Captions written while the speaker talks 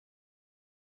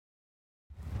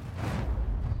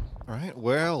All right,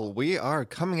 well, we are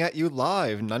coming at you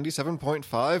live,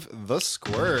 97.5 The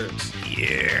Squirt.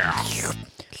 Yeah.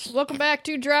 Welcome back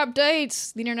to Drop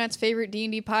Dates, the internet's favorite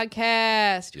D&D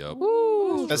podcast. Yep.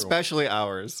 Woo! Especially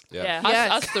ours. Yeah.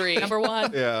 Yes. Us three. Number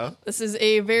one. Yeah. This is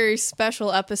a very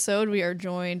special episode. We are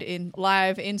joined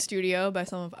live in studio by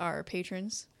some of our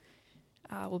patrons.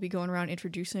 We'll be going around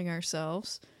introducing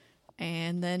ourselves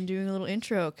and then doing a little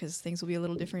intro because things will be a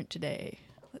little different today.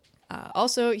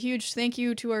 Also, huge thank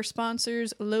you to our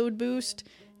sponsors, Load Boost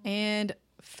and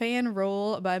Fan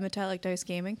Roll by Metallic Dice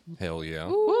Gaming. Hell yeah.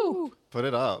 Woo. Put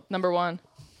it up. Number one.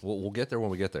 We'll get there when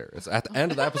we get there. It's at the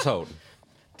end of the episode.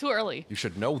 Too early. You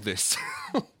should know this.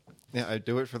 Yeah, I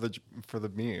do it for the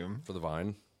meme. For the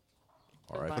Vine.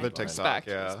 All right. For the TikTok, Respect,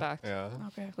 yeah. respect. Yeah.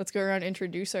 Okay, let's go around and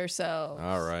introduce ourselves.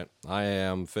 All right. I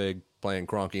am Fig, playing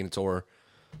Kronkinator,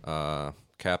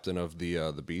 captain of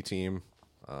the B team.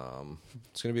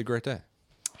 It's going to be a great day.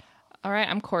 All right,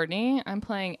 I'm Courtney. I'm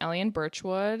playing Ellian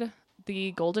Birchwood,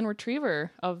 the golden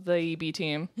retriever of the B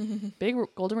team. Big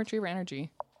golden retriever energy.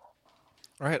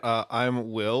 All right,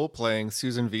 I'm Will, playing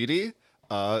Susan Vitti,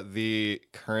 the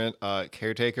current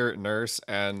caretaker, nurse,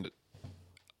 and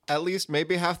at least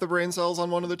maybe half the brain cells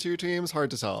on one of the two teams.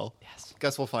 Hard to tell. Yes.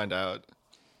 Guess we'll find out.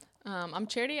 I'm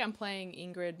Charity. I'm playing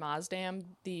Ingrid Mazdam,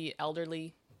 the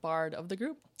elderly bard of the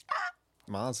group.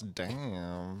 Maz,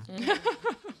 damn.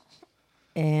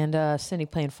 And Cindy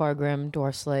playing Fargrim,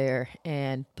 Dwarf Slayer,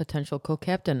 and potential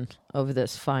co-captain of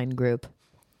this fine group.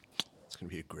 It's going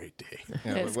to be a great day.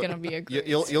 Yeah, It's going to be a great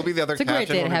You'll be the other It's a great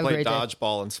captain day to when we have a play great day.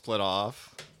 dodgeball and split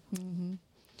off.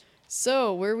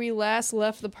 So, where we last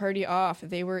left the party off,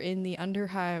 they were in the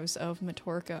underhives of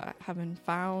Matorka, having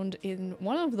found in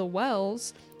one of the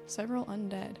wells several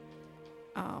undead.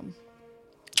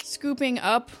 Scooping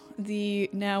up the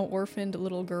now orphaned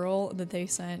little girl that they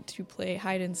sent to play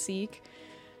hide and seek,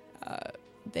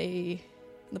 the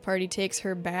party takes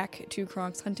her back to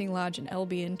Kronk's hunting lodge in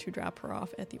Albion to drop her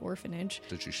off at the orphanage.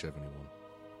 Did she shiv anyone?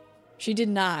 She did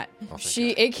not. Oh,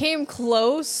 thank It came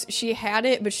close. She had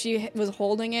it, but she was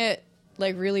holding it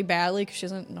like really badly because she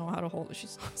doesn't know how to hold it.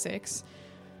 She's 6.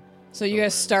 So you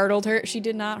guys startled her. She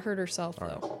did not hurt herself All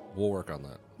right. though. We'll work on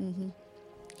that.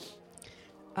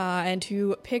 And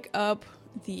to pick up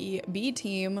the B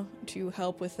team to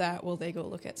help with that, well, they go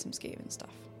look at some Skaven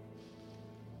stuff.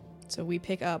 So we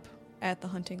pick up at the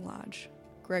hunting lodge.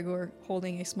 Gregor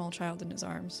holding a small child in his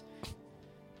arms.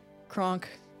 Kronk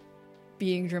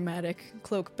being dramatic,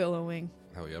 cloak billowing.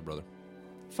 Hell yeah, brother.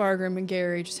 Fargrim and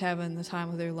Gary just having the time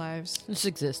of their lives Just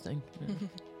existing.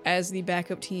 as the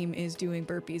backup team is doing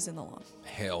burpees in the lawn.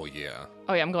 Hell yeah.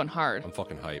 Oh yeah, I'm going hard. I'm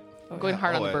fucking hype. I'm going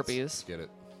hard on the always. burpees. Get it.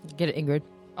 Get it, Ingrid?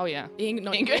 Oh yeah.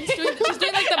 Ingrid's she's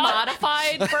doing like the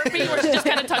modified burpee where she's just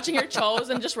kind of touching her toes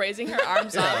and just raising her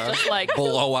arms up, just like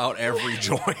Blow out every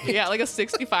joint. Yeah, like a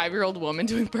 65-year-old woman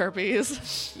doing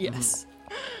burpees. Yes.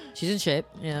 She's in shape.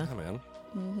 Yeah. Yeah, man.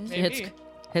 She Maybe.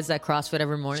 hits that CrossFit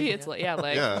every morning. She hits like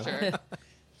Yeah. for sure.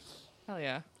 Hell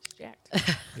yeah.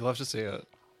 Jacked. You love to see it.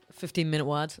 15-minute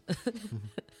wads.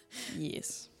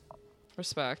 Yes.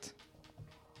 Respect.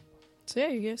 So yeah,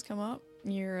 you guys come up.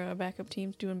 Your backup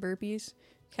team's doing burpees.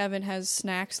 Kevin has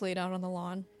snacks laid out on the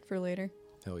lawn for later.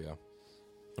 Hell yeah.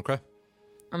 Okay. I'm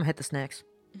gonna hit the snacks.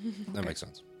 That makes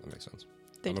sense. That makes sense.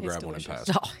 They I'm going to taste grab one and delicious.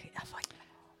 pass. Oh, yeah, fuck.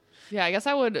 Yeah, I guess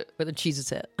I would, Where the cheese is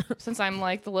hit. since I'm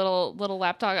like the little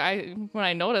lapdog, when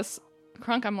I notice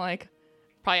Krunk, I'm like,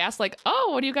 probably ask like,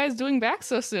 oh, what are you guys doing back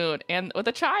so soon? And with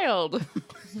a child.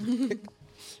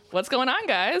 What's going on,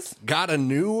 guys? Got a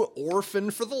new orphan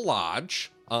for the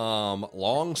lodge.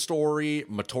 Long story.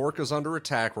 Matorka's under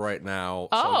attack right now.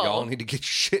 So Oh. y'all need to get your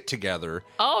shit together.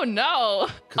 Oh no.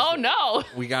 Oh no.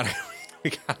 We gotta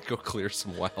go clear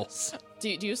some wells. do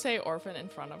you say orphan in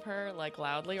front of her like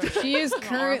loudly? Or She is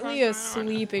currently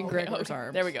asleep in Gregor's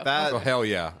arms. There we go. That Oh hell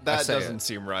yeah. I that say doesn't it.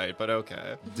 seem right, but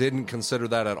okay. Didn't consider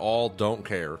that at all. Don't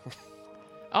care.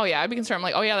 Oh yeah, I'd be concerned. I'm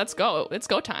like, oh yeah, let's go. It's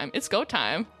go time. It's go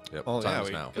time. Yep. Oh, yeah, time's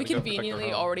we- now. We Gotta go pick her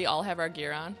conveniently up. already all have our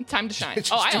gear on. Time to shine.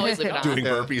 Oh, I always leave it on. Doing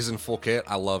Yeah. burpees in full kit.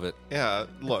 I love it. Yeah,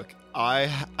 look,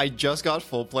 I just got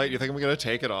full plate. You think I'm gonna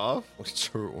take it off? It's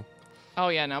true. Oh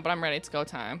yeah, no, but I'm ready. It's go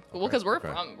time. Well, because we're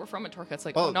Okay. from Matorka. It's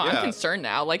like, Oh, oh no, yeah. I'm concerned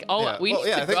now. Like, oh, Yeah. we Well, need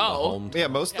yeah, I to think the go. Home. Yeah,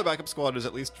 most of the backup squad is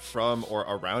at least from or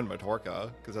around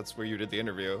Matorka, because that's where you did the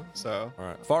interview. So All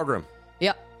right. Fargrim,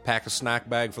 Yep. pack a snack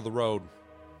bag for the road.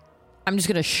 I'm just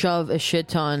gonna shove a shit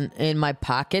ton in my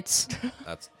pockets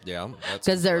That's That's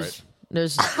because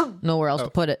there's nowhere else to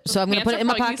put it. So I'm gonna Pants put are it in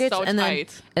my probably pockets so and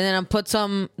tight. then I'll put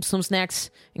some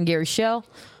snacks in Gary's shell,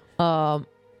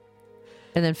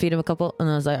 and then feed him a couple. And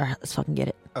then I was like, all right, let's fucking get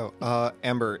it.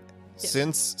 Amber,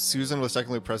 Since Susan was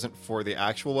technically present for the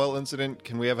actual well incident,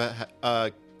 can we have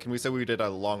can we say we did a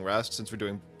long rest since we're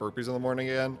doing burpees in the morning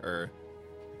again? Or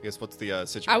I guess what's the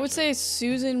situation? I would say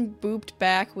Susan booped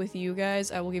back with you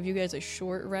guys. I will give you guys a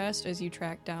short rest as you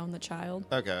track down the child.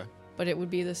 Okay. But it would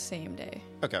be the same day.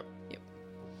 Okay.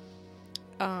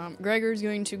 Gregor's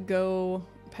going to go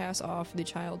pass off the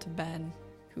child to Ben,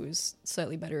 who is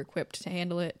slightly better equipped to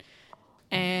handle it,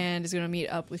 and is going to meet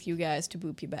up with you guys to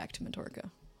boop you back to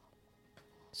Matorka.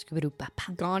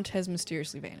 Scooby-Doo-ba-ba. Gaunt has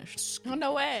mysteriously vanished. Oh,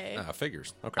 no way.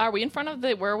 Figures. Okay. Are we in front of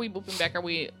the? Where are we booping back? Are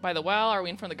we by the well? Are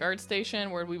we in front of the guard station?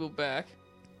 Where do we boop back?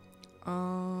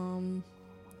 I'm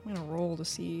going to roll to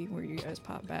see where you guys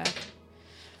pop back.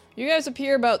 You guys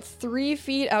appear about 3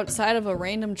 feet outside of a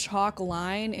random chalk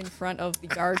line in front of the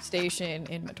guard station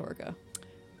in Matorka.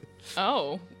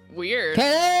 Oh, weird.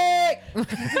 Hey!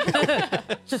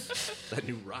 That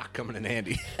new rock coming in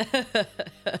handy.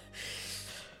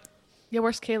 Yeah,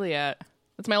 where's Kaylee at?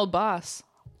 That's my old boss.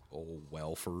 Oh,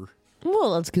 Welfer.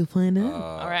 Well, let's go find out.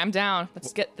 All right, I'm down.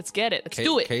 Let's get it. Let's do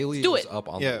it. Kaylee Let's do is it. up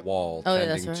on Yeah. the wall Oh, yeah,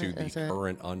 tending that's to right, the that's right.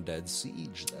 current undead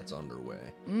siege that's underway.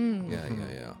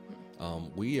 Yeah.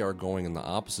 We are going in the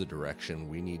opposite direction.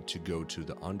 We need to go to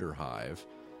the Underhive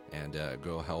and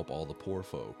go help all the poor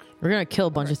folk. We're gonna kill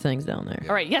a bunch of things down there.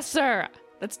 All right, yes, sir.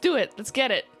 Let's do it. Let's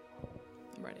get it.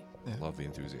 I'm ready. Love the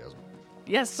enthusiasm.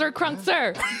 Yes, sir, Crunk,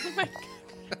 sir.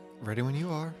 Ready when you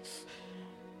are.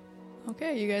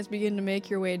 Okay, you guys begin to make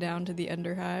your way down to the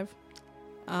Underhive.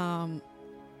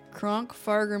 Kronk,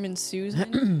 Fargrim, and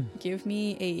Susan, give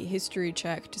me a history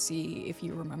check to see if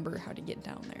you remember how to get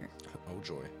down there. Oh,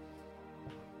 joy.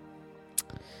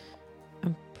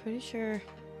 I'm pretty sure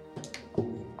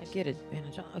I get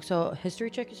advantage. So history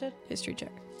check, you said? History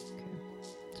check.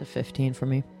 It's a 15 for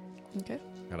me. Okay.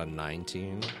 Got a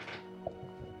 19.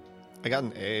 I got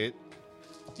an 8.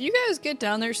 You guys get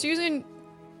down there. Susan,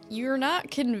 you're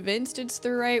not convinced it's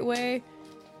the right way,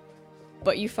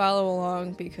 but you follow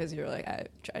along because you're like,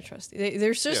 I trust you.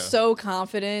 They're just so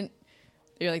confident.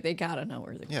 You're like, they gotta know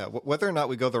where they're going. Yeah, whether or not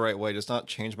we go the right way does not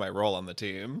change my role on the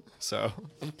team. So,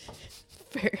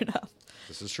 Fair enough.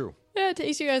 This is true. Yeah, it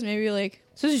takes you guys maybe like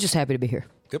Susan's just happy to be here.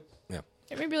 Yep. Yeah.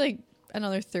 maybe like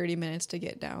another 30 minutes to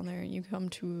get down there, and you come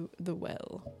to the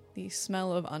well. The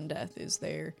smell of undeath is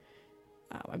there.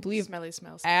 I believe Smelly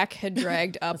smells. Ack had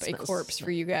dragged up a smells- corpse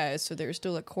for you guys, so there's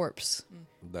still a corpse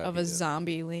That of he a did.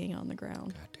 zombie laying on the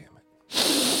ground. God damn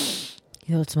it.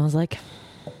 You know what it smells like?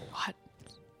 What?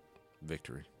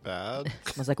 Victory. bad.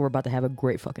 Smells like we're about to have a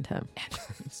great fucking time.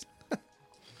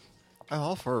 I'm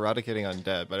all for eradicating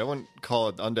undead, but I wouldn't call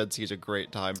it Undead Siege a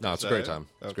great time. No, per it's a se. great time.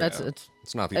 It's Okay. great. It's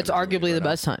It's not the it's energy we arguably need the right now.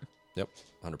 best time. Yep.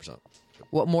 100%.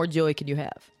 What more joy could you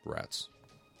have? Rats.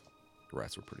 The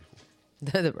rats were pretty cool.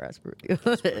 The raspberry.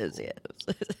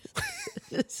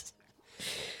 Yes.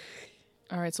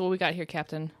 All right, so what we got here,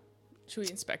 Captain? Should we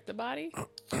inspect the body?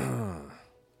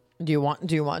 Do you want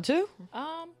to? You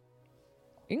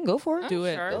can go for it. Do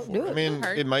it. Sure. Go Do I it. mean,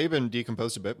 Hurt. it might have been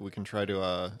decomposed a bit, but we can try to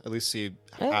at least see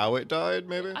how it died,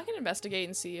 maybe? I can investigate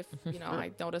and see if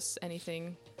I notice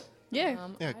anything. Yeah.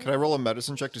 Yeah, could I roll a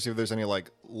medicine check to see if there's any, like,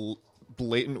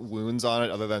 blatant wounds on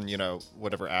it other than,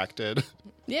 whatever acted?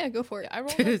 Yeah, go for it. I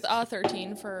rolled a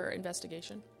 13 for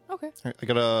investigation. Okay. I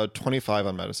got a 25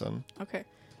 on medicine. Okay.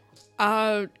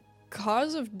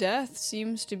 Cause of death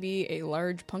seems to be a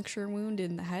large puncture wound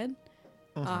in the head.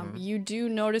 You do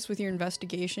notice with your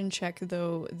investigation check,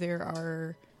 though, there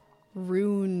are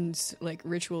runes, like,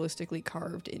 ritualistically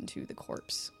carved into the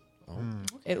corpse.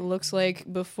 It looks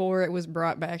like before it was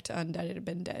brought back to undead, it had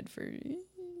been dead for,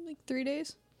 like, 3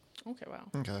 days. Okay, wow.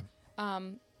 Okay.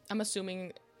 I'm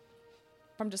assuming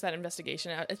from just that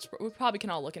investigation, we probably can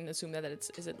all look and assume that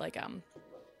is it like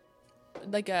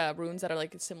runes that are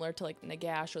like similar to like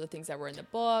Nagash or the things that were in the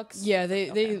books. Yeah,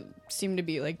 they seem to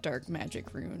be, like, dark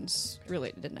magic runes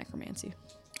related to necromancy.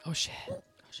 Oh shit.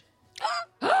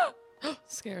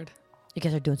 Scared. You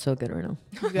guys are doing so good right now.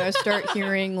 You guys start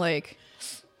hearing, like,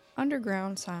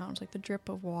 underground sounds, like the drip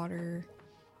of water,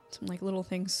 some, like, little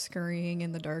things scurrying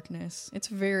in the darkness. It's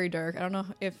very dark. I don't know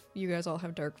if you guys all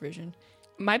have dark vision.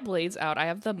 My blade's out. I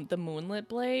have the moonlit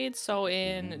blade, so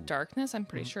in darkness, I'm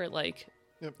pretty sure like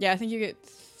Yeah, I think you get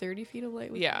 30 feet of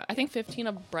light. I think 15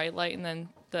 of bright light and then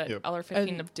the Yep. other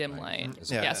 15 of dim light.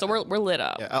 Yeah. Yeah, so we're lit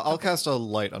up. Yeah, I'll cast a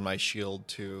light on my shield,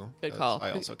 too. Good 'cause call.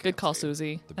 I also Good can't call, see.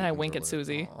 Susie. And I beacons wink are at lit.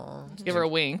 Susie. Aw. Give her a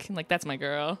wink. And like, that's my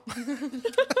girl.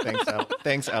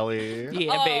 Thanks, Ellie.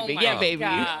 Yeah, baby. Yeah, baby.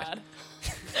 God.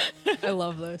 I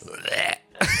love this.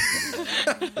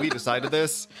 We decided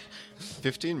this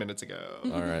 15 minutes ago.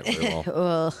 All right, very well.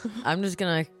 Well, I'm just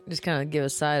gonna kind of give a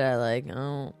side eye, like,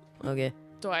 oh, okay.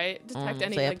 Do I detect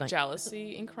any say like something.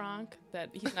 jealousy in Kronk that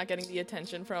he's not getting the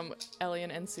attention from Elian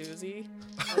and Susie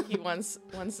like he once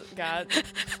got? do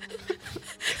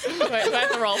I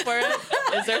have to roll for it?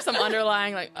 Is there some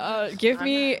underlying like? Give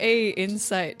me a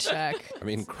insight check. I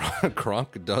mean,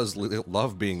 Kronk does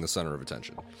love being the center of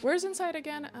attention. Where's inside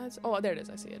again? Oh, there it is.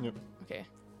 I see it. Yep. Okay.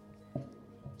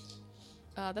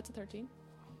 That's a 13.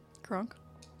 Crunk.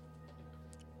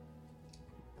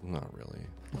 Not really.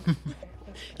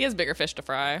 He has bigger fish to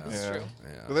fry. That's Yeah. true.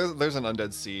 Yeah. Well, there's an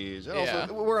undead siege. And Yeah.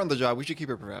 Also, we're on the job. We should keep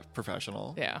it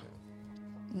professional. Yeah.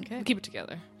 Okay. We'll keep it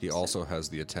together. He also has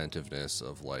the attentiveness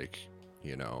of, like,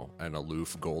 you know, an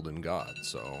aloof golden god.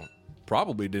 So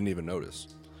probably didn't even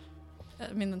notice.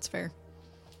 I mean, that's fair.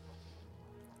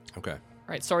 Okay. All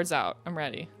right, swords out. I'm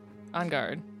ready. On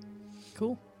guard.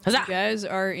 Cool. Huzzah! You guys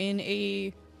are in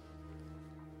a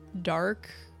dark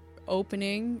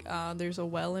opening. There's a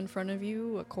well in front of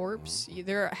you, a corpse.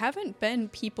 There haven't been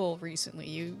people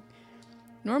recently.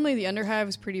 Normally the Underhive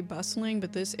is pretty bustling,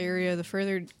 but this area,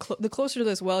 the closer to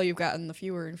this well you've gotten, the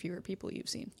fewer and fewer people you've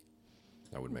seen.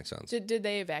 That would make sense. Did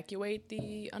they evacuate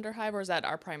the Underhive, or is that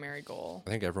our primary goal? I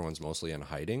think everyone's mostly in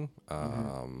hiding.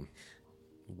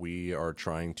 We are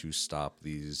trying to stop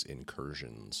these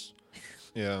incursions.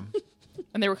 Yeah.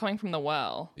 And they were coming from the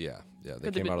well. Yeah. They Could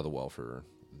they came be- out of the well for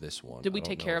this one. Did we I don't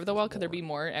take know care if of the there's well? Could there more. be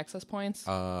more access points?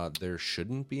 There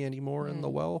shouldn't be any more in the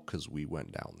well because we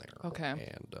went down there. Okay.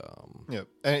 And Yeah.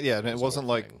 And it This wasn't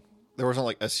whole like thing. there wasn't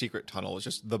like a secret tunnel. It was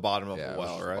just the bottom of Yeah, the it was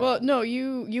well, just- right? Well, no,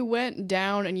 you went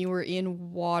down and you were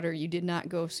in water. You did not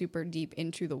go super deep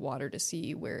into the water to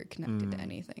see where it connected to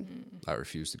anything. I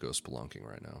refuse to go spelunking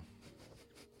right now.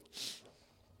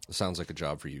 It sounds like a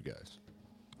job for you guys.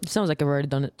 It sounds like I've already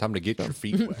done it. Time to get your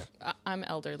feet wet. I'm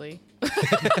elderly.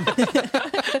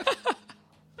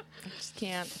 Just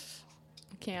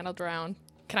can't. I'll drown.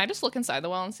 Can I just look inside the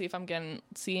well and see if I'm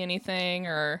see anything,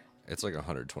 or It's like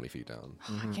 120 feet down.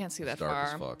 I can't see that Dark far.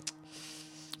 as fuck.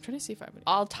 I'm trying to see if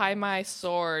I'll tie my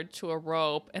sword to a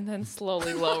rope and then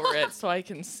slowly lower it so I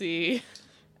can see.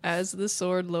 As the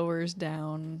sword lowers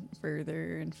down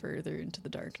further and further into the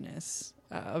darkness,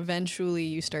 eventually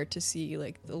you start to see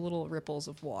like the little ripples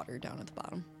of water down at the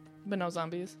bottom. But no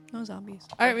zombies. No zombies.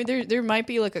 I mean, there might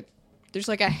be there's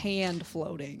like a hand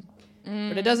floating,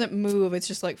 but it doesn't move. It's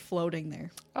just like floating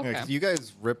there. Okay. Yeah, 'cause you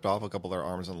guys ripped off a couple of their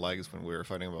arms and legs when we were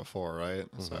fighting before, right?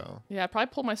 So Yeah, I'd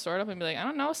probably pull my sword up and be like, I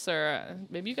don't know, sir.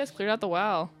 Maybe you guys cleared out the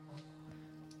well.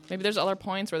 Maybe there's other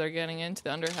points where they're getting into the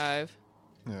Underhive.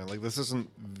 yeah, like this isn't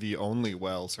the only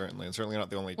well, certainly, and certainly not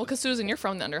the only. Well, because Susan, you're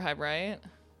from the Underhive, right?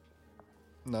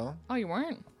 No. Oh, you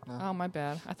weren't? Oh, my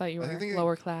bad. I thought you were think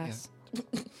lower class.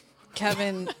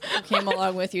 Kevin came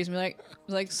along with you and be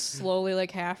like slowly like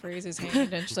half raise his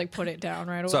hand and just like put it down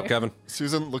right What's away. up, Kevin?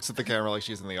 Susan looks at the camera like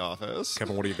she's in the office.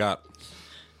 Kevin, what do you got?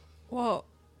 Well,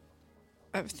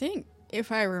 I think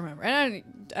if I remember, and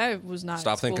I was not.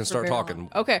 Stop at school thinking, for start very talking. long.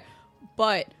 Okay,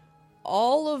 but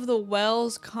all of the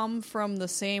wells come from the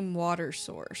same water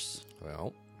source.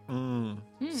 Well,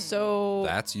 So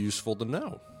that's useful to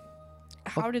know.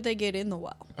 how did they get in the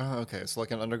well? Oh, okay, it's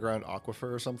like an underground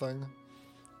aquifer or something.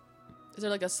 Is there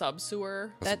like a sub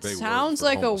sewer? That's a That big word sounds for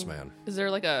like a- homeless man. Is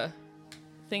there like a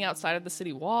thing outside of the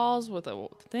city walls with a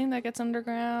thing that gets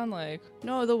underground? Like,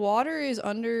 No, the water is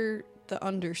under the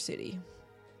Undercity,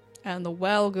 and the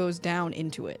well goes down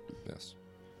into it. Yes.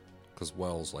 Because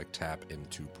wells like tap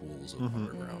into pools of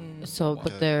underground. So,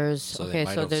 but there's So they okay.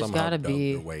 might So have there's somehow got to dug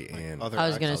be. their way in. Other I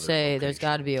was gonna access- say there's location.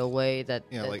 got to be a way that,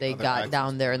 Yeah, that like they other got access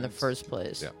down there in the points. first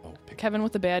place. Yeah. Oh, pick Kevin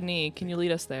with the bad knee, can you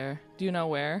lead us there? Do you know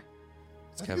where?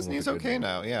 I think Kevin his with knee's a good okay knee.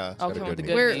 now. Yeah. Oh, got a Kevin with the good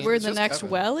good Where knee. where It's the just next Kevin.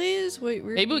 well is?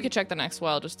 Maybe we could check the next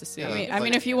well just to see. Yeah. I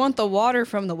mean, if you want the water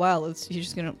from the well, you're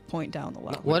just gonna point down the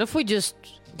well. What if we just,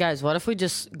 guys? What if we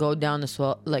just go down this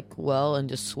well and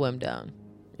just swim down?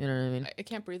 You know what I mean? I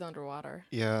can't breathe underwater.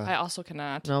 Yeah. I also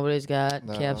cannot. Nobody's got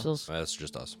No. capsules. That's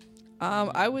just us.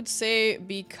 I would say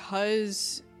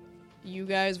because you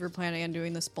guys were planning on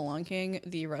doing the spelunking,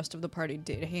 the rest of the party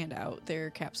did hand out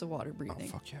their caps of water breathing.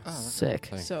 Fuck yeah.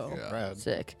 Sick, So Yeah. Rad.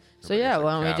 sick. So yeah,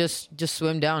 why don't we caps. just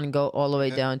swim down and go all the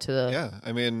way down to the? Yeah.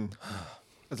 I mean,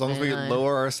 as long as we Man,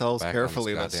 lower ourselves Back on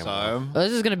carefully this this goddamn time. Well,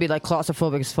 this is gonna be like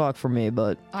claustrophobic as fuck for me,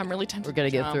 but I'm really tempted. we're gonna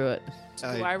to get jump. through it. Do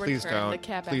I Please return the don't.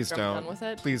 cap Please after I'm don't. done with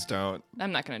it? Please don't.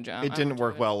 I'm not gonna jump. It I'm didn't gonna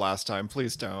work do it. well last time.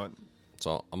 Please don't.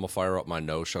 So I'm gonna fire up my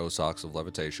no-show socks of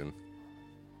levitation.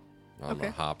 I'm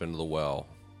gonna hop into the well.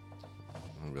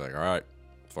 And be like, all right,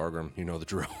 Fargrim, you know the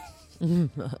drill.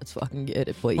 Let's fucking get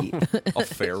it, boy. I'll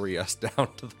ferry us down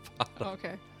to the bottom.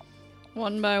 okay,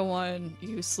 one by one,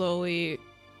 you slowly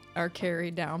are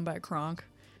carried down by Kronk.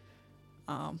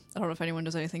 I don't know if anyone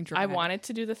does anything I dramatic. wanted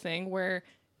to do the thing where,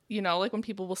 you know, like when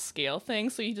people will scale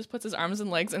things, so he just puts his arms and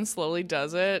legs and slowly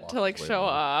does it to like show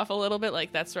off a little bit.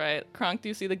 Like, that's right. Kronk, do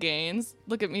you see the gains?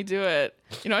 Look at me do it.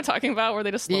 You know what I'm talking about? Where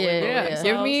they just slowly Yeah, move yeah. themselves?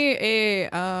 Give me a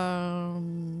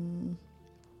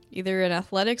either an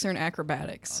athletics or an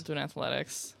acrobatics. I'm doing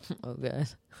athletics. Oh god.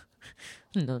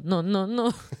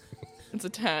 No. It's a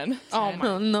 10. Oh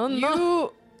my. No.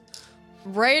 You,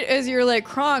 right as you're like,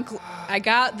 Kronk, I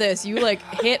got this. You like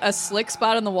hit a slick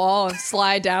spot on the wall and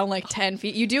slide down like 10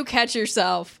 feet. You do catch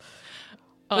yourself.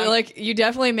 But like you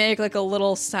definitely make like a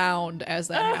little sound as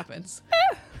that happens.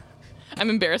 I'm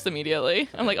embarrassed immediately.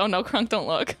 I'm like, oh no, Kronk, don't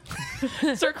look.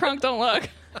 Sir Kronk, don't look.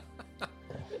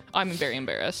 I'm very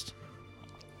embarrassed.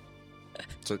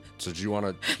 So do you want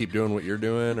to keep doing what you're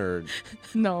doing, or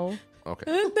No.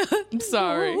 okay? I'm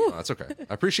sorry. No, that's okay.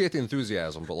 I appreciate the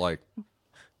enthusiasm, but like,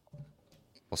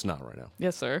 let's not right now.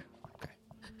 Yes, sir.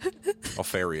 I'll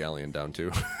ferry Alien down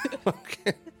too.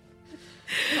 Okay.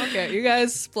 Okay, you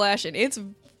guys splashing. It's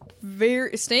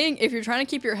very staying. If you're trying to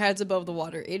keep your heads above the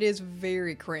water, it is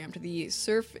very cramped.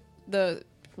 The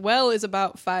well is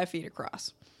about 5 feet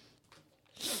across.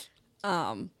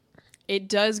 It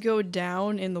does go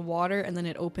down in the water, and then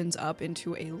it opens up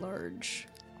into a large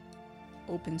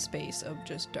open space of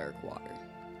just dark water.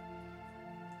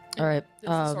 All right. Is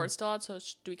the sword still out? So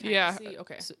do we kind of Yeah. see?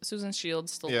 Okay. Susan's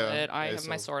shield's still Yeah, lit. I I have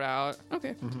my still- sword out.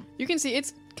 Okay. You can see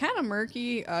it's kind of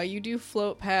murky. You do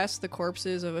float past the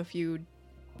corpses of a few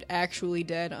actually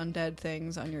dead, undead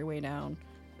things on your way down.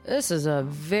 This is a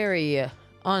very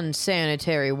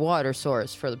unsanitary water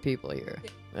source for the people here.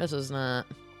 This is not.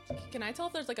 Can I tell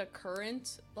if there's like a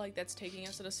current like that's taking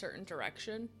us in a certain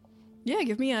direction? Yeah,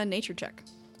 give me a nature check.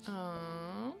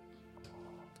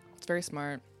 It's very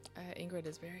smart. Ingrid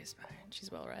is very smart. She's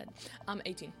well read.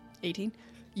 18. 18.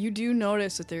 You do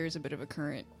notice that there is a bit of a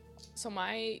current. So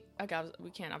we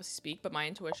can't obviously speak, but my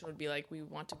intuition would be like we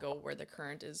want to go where the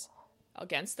current is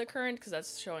against the current because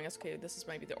that's showing us okay, this is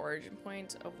maybe the origin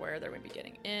point of where they're maybe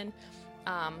getting in.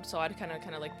 So I'd kind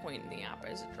of like point in the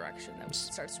opposite direction that would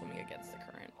start swimming against the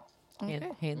current.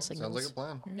 Hand signals. Sounds like a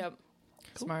plan. Yep.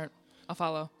 Smart. I'll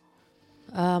follow.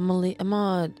 I'm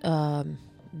gonna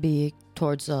be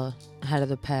towards the head of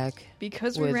the pack.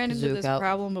 Because we With ran into Zook this out.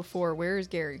 problem before, where is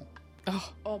Gary?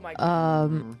 Oh my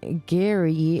god.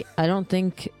 Gary, I don't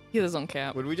think. He has his own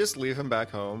cap. Would we just leave him back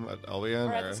home at Elvian?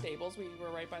 We're at Or? the stables. We were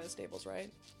right by the stables, right?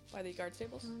 By the guard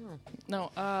stables.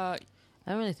 No, I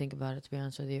don't really think about it, to be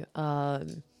honest with you.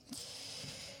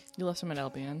 you left him at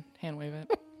Albion. Hand wave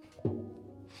it.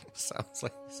 Sounds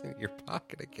like he's in your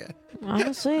pocket again.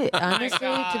 Honestly,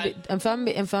 if I'm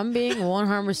being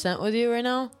 100% with you right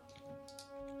now,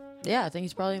 yeah, I think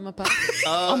he's probably in my pocket.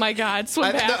 Oh my god, swim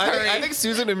I, back, no, hurry. I think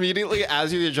Susan immediately,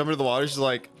 as you jump into the water, she's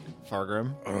like,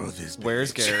 Fargrim,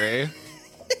 where's Gary?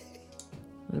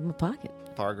 In my pocket.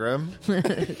 Fargrim?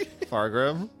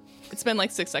 Fargrim? It's been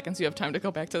like 6 seconds. You have time to go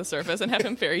back to the surface and have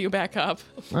him ferry you back up.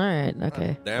 All right,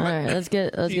 okay. Damn All it. right, let's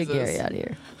get Jesus. Gary out of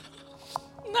here.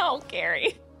 No,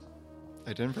 Gary.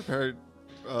 I didn't prepare.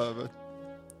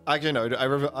 Actually, no,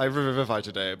 I revivify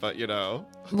today, but you know.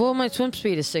 Well, my swim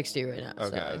speed is 60 right now.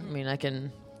 Okay. So, I mean, I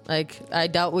can. I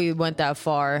doubt we went that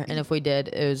far, and if we did,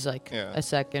 it was like Yeah. a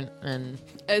second, and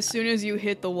As soon as you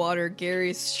hit the water,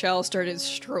 Gary's shell started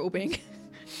strobing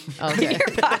okay. in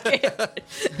your pocket.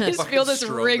 You just feel this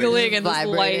strobing. wriggling and this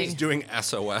Vibrating. He's doing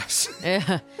SOS.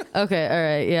 Yeah. Okay. All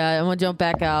right. Yeah. I'm gonna jump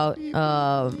back out.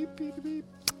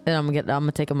 And I'm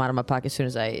gonna take him out of my pocket as soon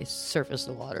as I surface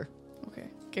the water. Okay.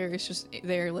 Gary's just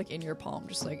there, like in your palm,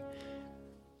 just like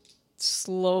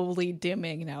slowly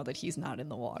dimming now that he's not in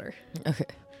the water. Okay.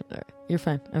 All right. You're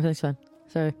fine. Everything's fine.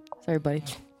 Sorry, buddy.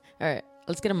 All right.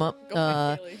 Let's get him up.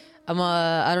 I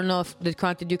don't know if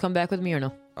Kronk, did you come back with me or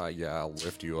no? Yeah, I'll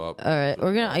lift you up. All right.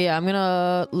 I'm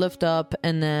gonna lift up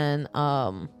and then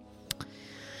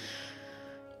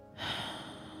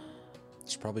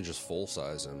It's probably just full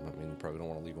size him. I mean, you probably don't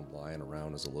want to leave him lying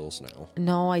around as a little snail.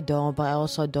 no, I don't, but I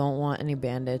also don't want any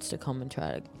bandits to come and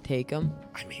try to take him.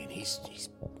 I mean, he's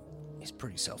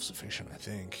pretty self-sufficient, I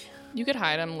think. You could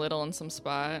hide him little in some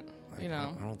spot. You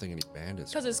know. I don't think any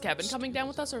bandits. Because is Kevin coming down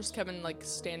with us, or is Kevin like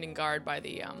standing guard by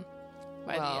the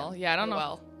Well, yeah, I don't know.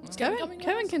 Well, is Kevin coming with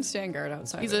Kevin us? can stand guard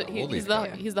outside. He's of a the wall.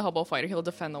 he's the hobo fighter. He'll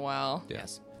defend the well.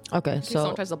 Yes. Okay, so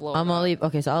someone tries to blow I'm him gonna up. leave.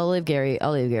 Okay, so I'll leave Gary.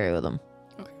 I'll leave Gary with him.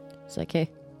 Okay. It's like, hey,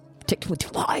 protect him with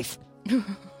your life.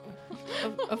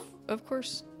 Of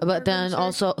course. But then sorry.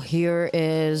 also here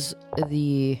is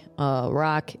the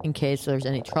rock in case there's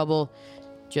any trouble.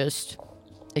 Just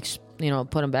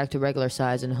put him back to regular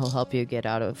size, and he'll help you get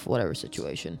out of whatever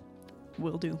situation.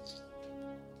 Will do.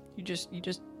 You just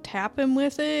tap him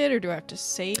with it, or do I have to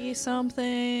say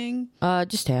something?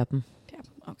 Just tap him. Tap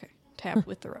him. Okay. Tap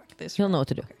with the rock. This He'll rock. know what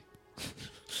to do.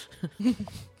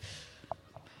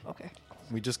 Okay.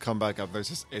 We just come back up. There's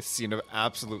just a scene of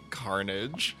absolute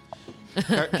carnage.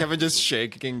 Kevin just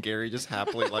shaking, Gary just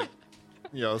happily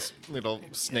little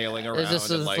snailing around. There's just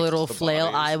and, those like, little the flail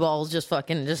bodies. eyeballs just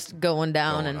fucking just going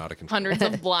down Going and out of control. Hundreds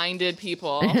of blinded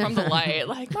people from the light.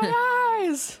 Like, my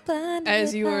eyes.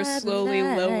 As you are slowly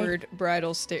lowered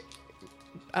bridal style,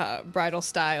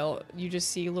 you just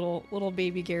see little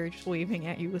baby Gary just waving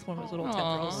at you with one of his little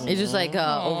tendrils. it's just like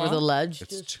over the ledge,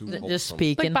 It's too just wholesome.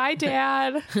 speaking. Like, bye,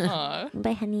 Dad. Aw.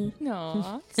 Bye, honey.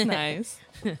 No, it's nice.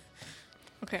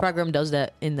 Okay. Program does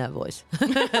that in that voice.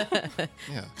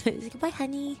 Yeah. He's like, bye,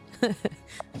 honey.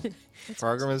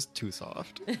 Program is too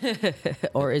soft.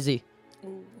 Or is he?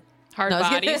 Hard No, I was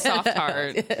body, kidding. soft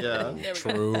heart. Yeah.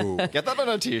 True. Get that on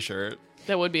a t-shirt.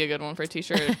 That would be a good one for a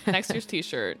t-shirt. Next year's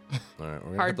t-shirt. All right, we're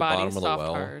gonna Hard hit the body, bottom of the soft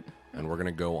well, heart. and we're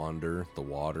gonna go under the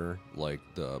water like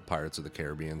the Pirates of the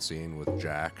Caribbean scene with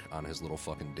Jack on his little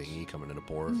fucking dinghy coming into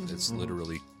port. It's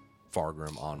literally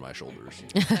Fargrim on my shoulders.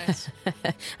 Nice.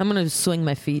 I'm gonna swing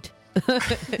my feet.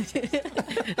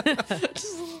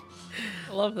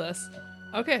 Love this.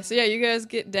 Okay, so yeah, you guys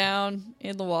get down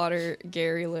in the water,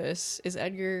 Gary-less. Is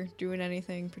Edgar doing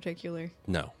anything particular?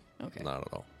 No, Okay. not at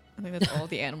all. I think that's all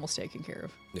the animals taken care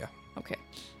of. Yeah. Okay.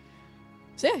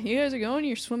 So yeah, you guys are going,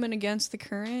 you're swimming against the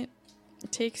current.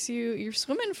 It takes you're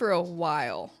swimming for a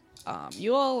while.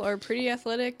 You all are pretty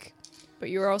athletic, but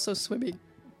you're also swimming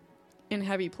in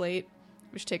heavy plate,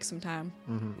 which takes some time.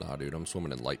 Nah, dude, I'm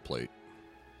swimming in light plate.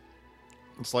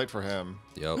 It's light for him.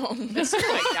 Yep. Oh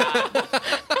my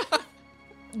god.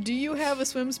 Do you have a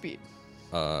swim speed?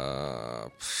 I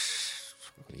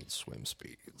need swim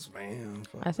speeds, man.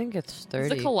 I think it's It's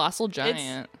 30. a colossal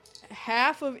giant.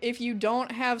 Half of, if you don't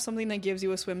have something that gives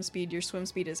you a swim speed, your swim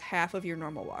speed is half of your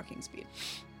normal walking speed.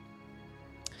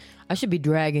 I should be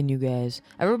dragging you guys.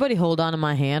 Everybody hold on to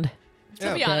my hand.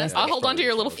 To be honest, I'll hold on to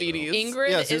your little Start feeties. Ingrid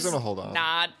Yeah, is Susan will hold on.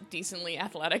 not decently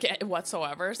athletic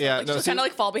whatsoever. So Yeah, like, no, she'll kind Su- of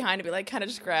like fall behind and be like, kind of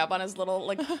just grab on his little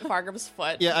like Fargrim's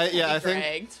foot. Yeah, I and be think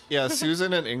dragged. yeah,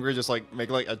 Susan and Ingrid just like make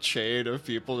like a chain of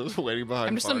people just waiting behind.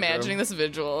 I'm just Fargrim. imagining this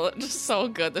visual. It's just so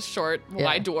good. The short, Yeah.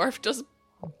 white dwarf just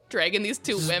dragging these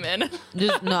two women.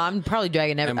 Just no, I'm probably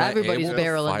dragging Am I everybody's able to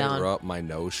barreling fire down. up my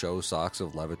no-show socks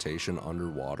of levitation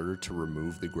underwater to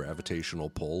remove the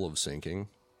gravitational pull of sinking?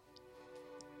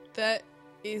 That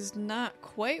is not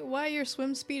quite why your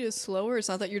swim speed is slower. It's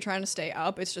not that you're trying to stay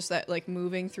up. It's just that like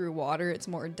moving through water, it's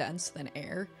more dense than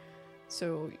air.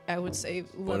 So I would say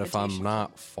But if I'm levitation-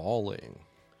 not falling,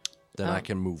 then Oh. I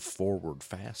can move forward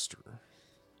faster.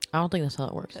 I don't think that's how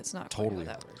it works. that's not Totally quite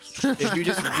how that works. works. If you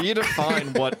just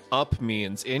redefine what up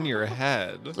means in your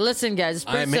head, Listen, guys, it's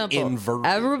pretty I'm simple.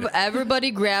 inverted.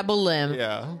 Everybody grab a limb.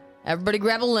 yeah. Everybody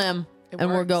grab a limb, and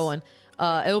we're works. going.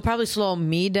 It will probably slow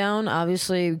me down,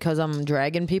 obviously, because I'm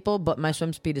dragging people, but my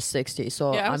swim speed is 60.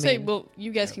 So Yeah, I I would say, mean, well,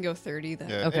 you guys can go 30 then.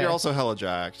 Yeah, Okay. and you're also hella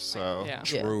jacked, so Yeah.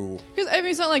 Yeah. True. Because I mean,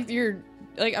 it's not like you're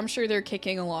like I'm sure they're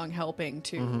kicking along, helping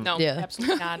too. No, Yeah.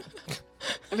 absolutely not.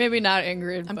 Maybe not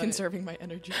Ingrid. I'm but conserving my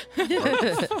energy.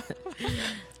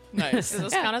 Nice. Does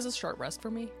this count as a short rest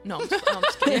for me? No, I'm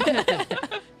just kidding.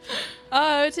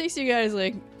 It takes you guys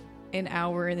like an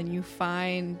hour, and then you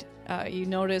find you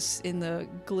notice in the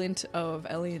glint of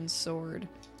Elian's sword,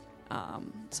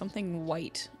 something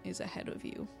white is ahead of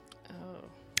you. Oh,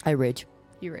 I rage.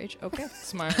 You rage. Okay.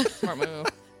 smart move.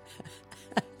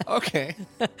 okay.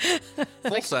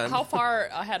 Full send. How far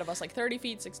ahead of us? Like 30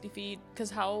 feet, 60 feet?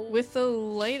 Because how... With the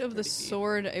light of the 30 feet.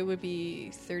 sword, it would be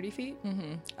 30 feet.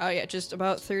 Mm-hmm. Oh yeah, just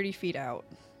about 30 feet out.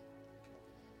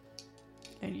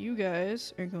 And you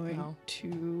guys are going Wow.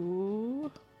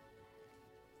 to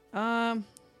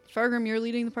Fargrim, you're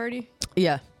leading the party?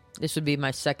 Yeah, this would be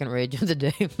my second rage of the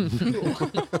day.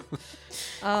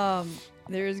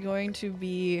 There's going to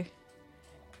be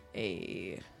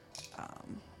a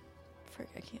frick,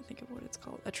 I can't think of what it's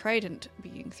called. A trident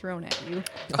being thrown at you.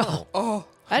 Oh.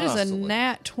 That is a Hustling.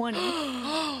 nat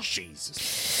 20.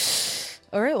 Jesus.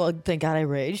 All right, well, thank God I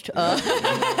raged.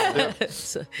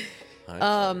 So,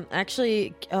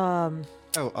 actually, Oh,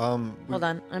 hold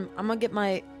on. I'm gonna get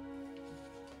my.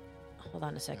 Hold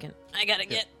on a second. I gotta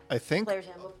get I think. player's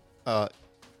handbook.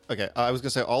 Okay, I was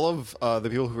gonna say all of the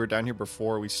people who were down here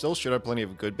before, we still should have plenty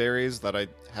of good berries that I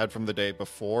had from the day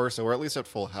before, so we're at least at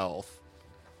full health.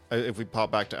 If we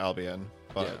pop back to Albion,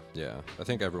 but Yeah, I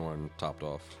think everyone topped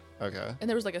off. okay, And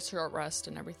there was like a short rest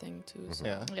and everything too. So.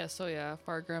 yeah, Yeah, so yeah,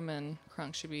 Fargrim and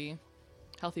Krunk should be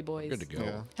healthy boys. Good to go.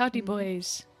 yeah. Healthy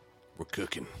boys. We're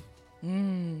cooking.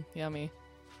 Yummy.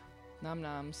 Nom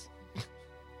noms.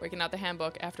 breaking out the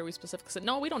handbook after we specifically said,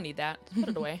 no, we don't need that. Put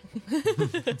it away.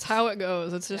 It's how it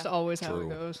goes. It's just always how True. it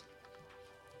goes.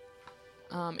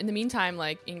 In the meantime,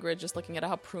 like Ingrid just looking at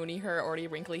how pruny her already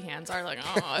wrinkly hands are, like,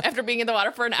 oh, after being in the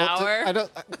water for an hour.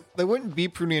 They wouldn't be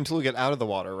pruny until we get out of the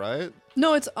water, right?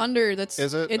 No, it's under. Is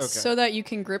it? It's Okay. so that you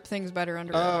can grip things better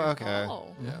under. Oh, okay.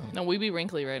 Oh. Yeah. No, we be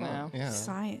wrinkly right now. Yeah.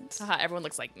 Science. Haha, everyone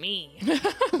looks like me.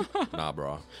 Nah,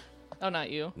 bro. Oh,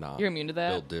 not you. Nah. You're immune to that.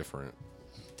 Built different.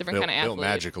 Different kind of Built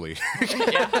athlete.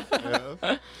 magically.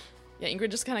 Yeah, Ingrid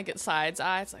just kind of gets sides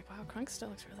eyes, like, wow, Crunk still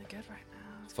looks really good right now.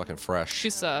 It's fucking fresh.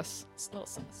 She's sus. It's a little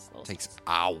sus. Takes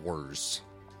hours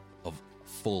of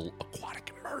full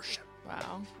aquatic immersion.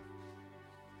 Wow.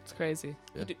 It's crazy.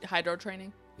 Yeah. You do hydro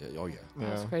training? Yeah, oh yeah.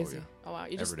 That's Yeah. crazy. Oh wow,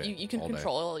 you just Every day, you can all day.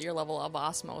 control your level of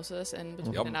osmosis and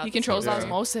between Yep. and out. He the controls cells.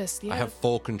 osmosis. Yeah. I have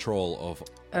full control of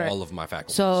right. all of my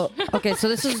faculties. So okay, so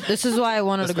this is why I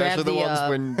wanted to grab Especially the ones the.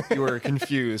 when you were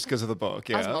confused because of the book.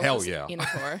 Yeah. Osmosis Hell yeah.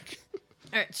 Enotor.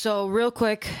 All right, so real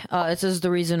quick, this is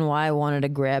the reason why I wanted to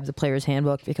grab the player's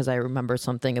handbook, because I remember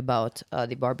something about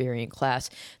the barbarian class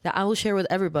that I will share with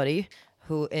everybody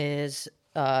who is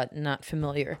not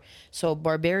familiar. So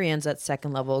barbarians at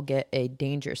second level get a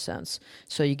danger sense.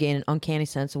 So you gain an uncanny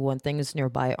sense of when things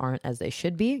nearby aren't as they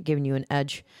should be, giving you an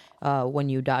edge when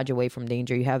you dodge away from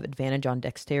danger. You have advantage on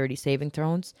dexterity saving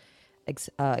throws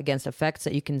against effects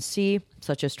that you can see,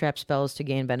 such as trap spells to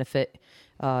gain benefit.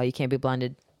 You can't be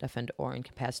blinded, deafened, or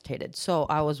incapacitated. So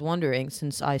I was wondering,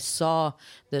 since I saw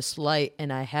this light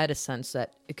and I had a sense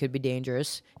that it could be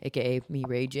dangerous, aka me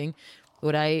raging,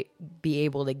 would I be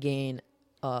able to gain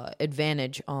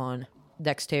advantage on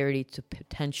dexterity to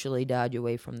potentially dodge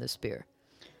away from the spear?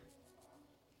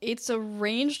 It's a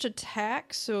ranged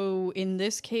attack, so in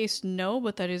this case, no.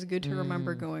 But that is good to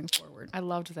remember going forward. I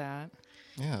loved that.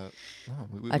 Yeah.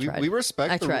 No, I tried. we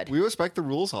respect I tried. We respect the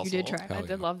rules also. You did try. Hell I yeah.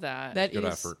 did love that. That Good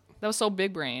is. effort. That was so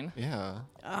big brain. Yeah.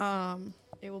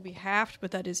 It will be halved, but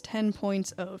that is 10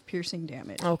 points of piercing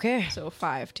damage. Okay. So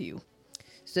 5 to you.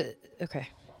 So, okay.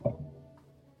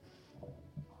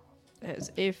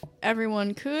 As if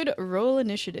everyone could roll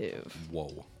initiative.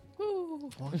 Whoa.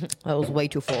 That was way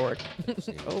too forward.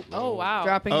 Oh wow.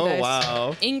 Dropping Oh dice.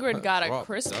 wow. Ingrid got a Drop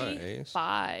crispy dice.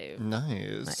 5.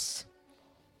 Nice. Nice.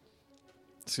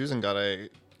 Susan got a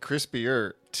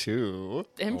crispier 2.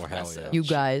 Impressive. yeah. You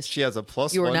guys, She has a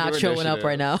plus you are 1 to not showing up initiative.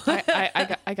 right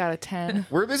now. I got a 10.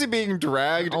 We're busy being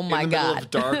dragged Oh my in the middle God. of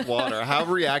dark water. How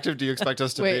reactive do you expect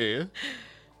us to Wait. be?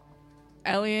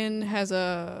 Elian has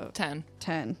a 10.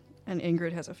 10, and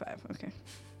Ingrid has a 5. Okay.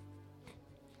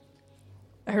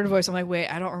 I heard a voice. I'm like, wait,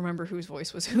 I don't remember whose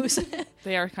voice was whose.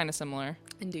 They are kind of similar.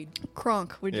 Indeed.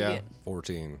 Kronk, what'd you Yeah. get?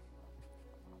 14.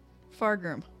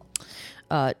 Fargrim.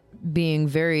 Being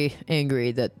very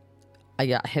angry that I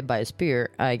got hit by a spear,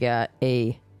 I got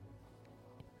a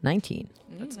 19.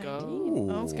 Let's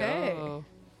go. Okay. Oh.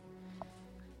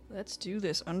 Let's do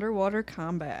this underwater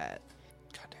combat.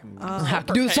 Goddamn. I have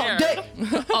to do this all day.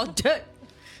 All day.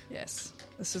 Yes.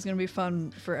 This is going to be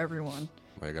fun for everyone.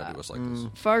 Why you gotta do us like this?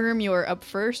 Fargrim, you are up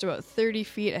first. About 30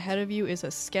 feet ahead of you is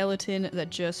a skeleton that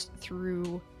just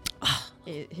threw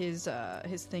his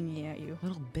thingy at you.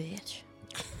 Little bitch.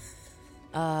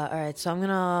 All right, so I'm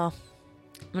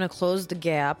gonna close the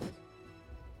gap.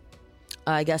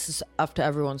 I guess it's up to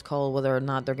everyone's call whether or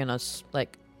not they're gonna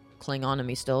like cling on to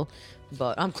me still,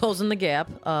 but I'm closing the gap.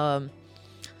 And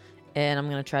I'm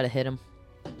gonna try to hit him.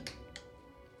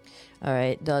 All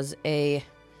right, does a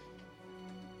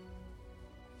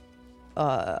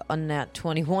unnat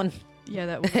 21? Yeah,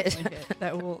 that will definitely hit.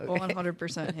 That will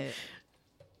 100% hit.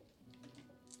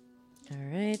 All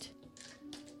right.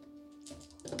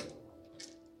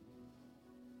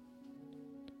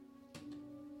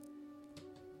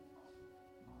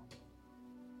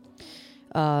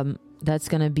 That's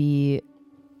gonna be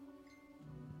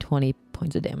 20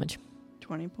 points of damage.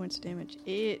 20 points of damage.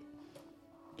 It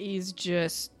is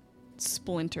just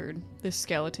splintered. This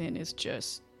skeleton is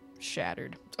just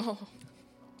shattered. Oh.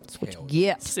 That's what Hell you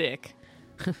get. Sick.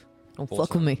 Don't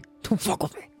fuck with me. Don't fuck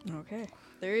with me. Okay.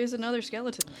 There is another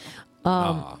skeleton.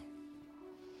 Ah,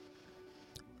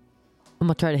 I'm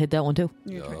gonna try to hit that one too.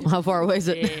 You're Yeah. trying How far away is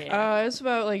it? Yeah. It's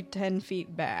about like 10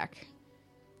 feet back.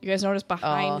 You guys notice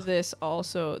behind this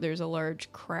also there's a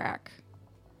large crack.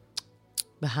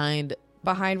 Behind,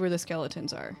 Behind where the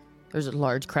skeletons are. there's a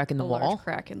large crack in the a wall. large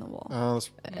crack in the wall. Oh, that's,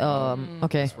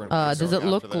 Okay. That's where Does we're it going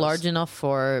look after this. large enough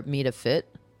for me to fit?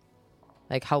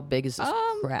 Like, how big is this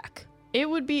crack? It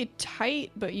would be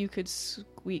tight, but you could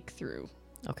squeak through.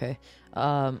 Okay.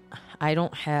 I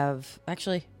don't have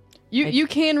actually. You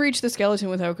can reach the skeleton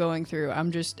without going through.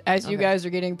 I'm just as you Okay. guys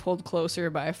are getting pulled closer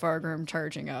by Fargrim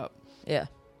charging up. Yeah.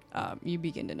 you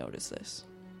begin to notice this.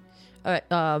 All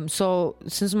right. So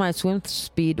since my swim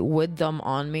speed with them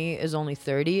on me is only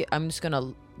 30, I'm just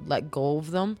gonna let go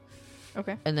of them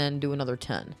Okay. and then do another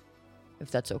 10, if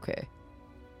that's okay.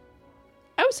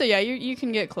 I would say yeah, you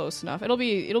can get close enough. It'll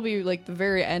be like the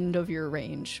very end of your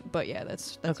range, but yeah,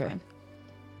 that's Okay. fine.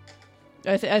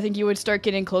 I think you would start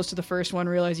getting close to the first one,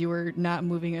 realize you were not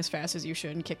moving as fast as you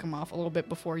should, and kick them off a little bit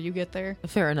before you get there.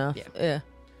 Fair enough. Yeah.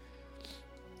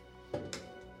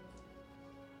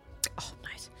 Oh,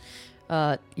 nice.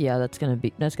 Yeah, that's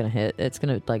gonna hit. It's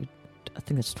gonna like, I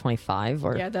think it's 25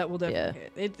 or Yeah, that will definitely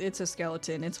hit. It's a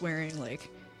skeleton. It's wearing like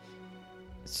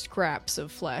scraps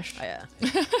of flesh. Oh, yeah.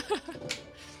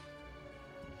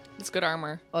 It's good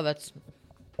armor. Oh, that's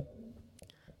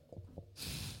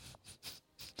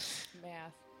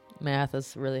math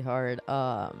is really hard.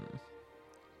 I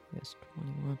guess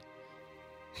 21.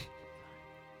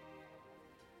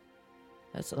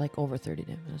 That's like over 30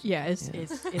 damage. Yeah, it's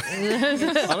Honestly,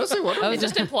 It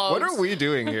just implodes. what are we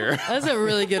doing here? That's a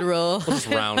really good roll. Just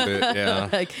round it, yeah.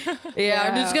 Like, yeah,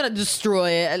 I'm just gonna destroy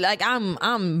it. Like,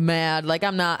 I'm mad. Like,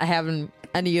 I'm not having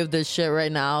any of this shit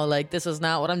right now. Like, this is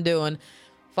not what I'm doing.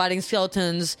 Fighting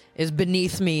skeletons is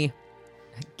beneath me.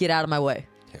 Get out of my way.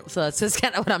 So that's just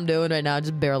kind of what I'm doing right now.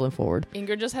 Just barreling forward.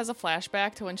 Ingrid just has a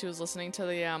flashback to when she was listening to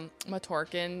the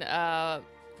Matorkin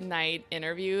night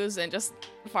interviews, and just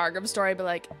Fargrim's story, but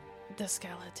like the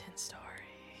skeleton story.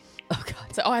 Oh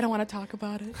god. So, I don't want to talk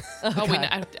about it. I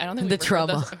don't think The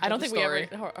trauma. I don't think we ever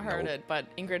Story. heard it, but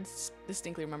Ingrid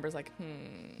distinctly remembers like,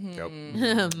 Yep.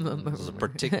 It's This is a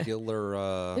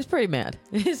particular pretty mad.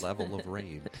 level of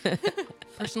rage.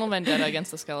 personal vendetta against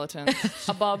the skeleton,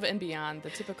 above and beyond the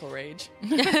typical rage.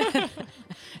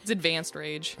 It's advanced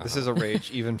rage. This is a rage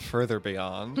even further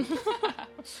beyond.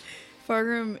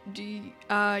 Fargrim, do you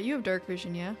have dark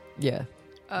vision, yeah? Yeah.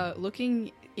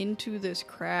 Looking into this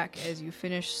crack as you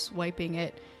finish swiping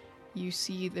it, you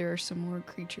see there are some more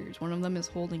creatures. One of them is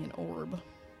holding an orb.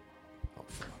 Oh,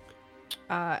 fuck.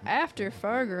 After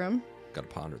Fargrim, Gotta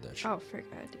ponder that shit. oh frick,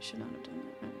 I should not have done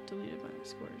that. I deleted my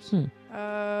scores.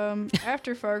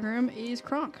 After Fargrim is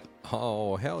Kronk.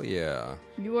 Oh, hell yeah.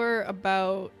 You are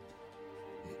about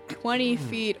 20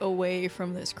 feet away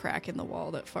from this crack in the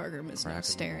wall that Fargrim is Crack in now the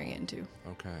staring wall. into.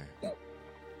 Okay.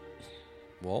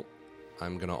 Well,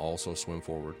 I'm gonna also swim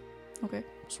forward. Okay.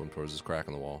 Swim towards this crack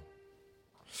in the wall.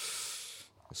 This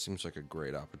seems like a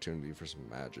great opportunity for some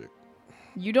magic.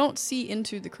 You don't see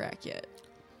into the crack yet.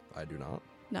 I do not.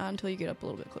 Not until you get up a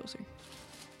little bit closer.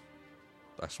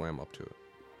 I swam up to it.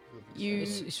 You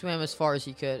He swam as far as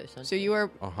he could. so you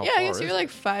are Oh, how yeah, I far guess is you're it? like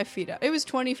 5 feet up. It was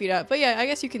 20 feet up, but yeah, I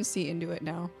guess you can see into it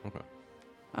now.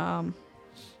 Okay.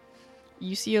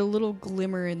 You see a little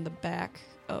glimmer in the back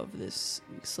of this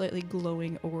slightly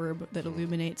glowing orb that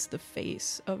illuminates the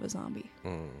face of a zombie.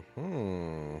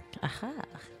 Hmm. Aha.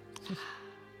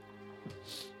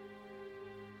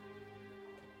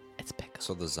 It's big.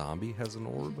 So the zombie has an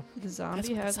orb? The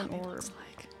zombie has an orb.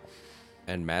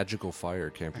 And magical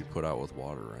fire can't be put out with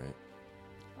water,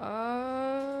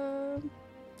 right?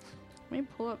 Let me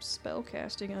pull up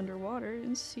spellcasting underwater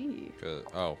and see.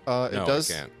 Oh. It no, does-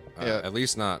 It can't. yeah. At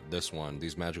least not this one.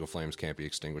 These magical flames can't be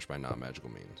extinguished by non-magical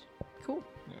means. Cool.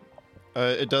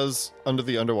 It does, under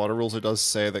the underwater rules, it does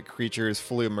say that creatures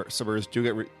fully submerged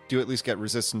do at least get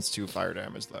resistance to fire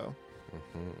damage, though.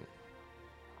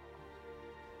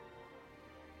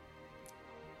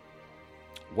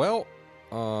 Well,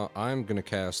 I'm going to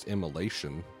cast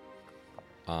Immolation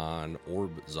on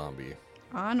Orb Zombie.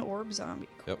 On orb zombie.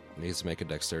 Yep, needs to make a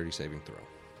dexterity saving throw.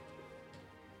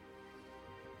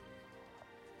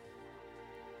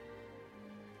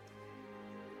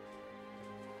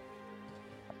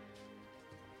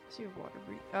 So you have water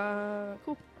breathe.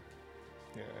 Cool.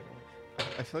 Yeah,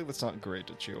 I feel like that's not great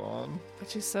to chew on. But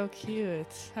she's so cute.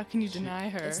 How can you deny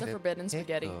her? It's the forbidden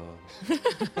spaghetti.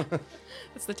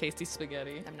 It's the tasty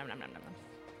spaghetti. Nom, nom, nom, nom, nom, nom.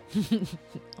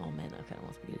 Oh man, I kind of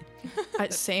want spaghetti.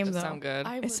 Same Does though. sound good.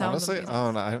 I It would- sounds Honestly, amazing.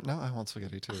 oh no, I want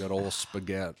spaghetti too. That old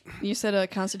spaghetti. You said a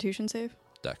Constitution save.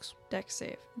 Dex. Dex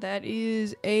save. That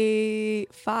is a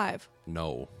 5.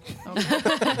 No.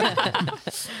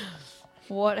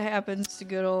 What happens to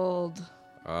good old?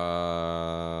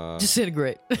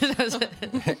 Disintegrate.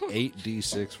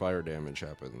 8d6 fire damage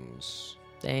happens.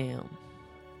 Damn.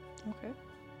 Okay.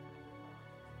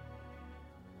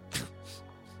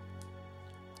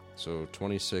 So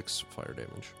 26 fire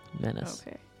damage. Menace.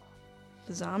 Okay.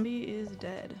 The zombie is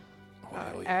dead. Oh,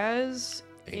 hell yeah. As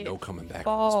Ain't it no coming back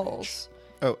from this falls,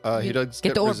 Oh, he does Get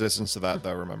get the orb. resistance to that,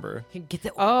 though, remember? Get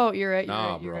the Oh, you're right. You're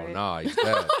Nah, right. You're bro. right. Nah, he's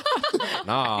dead.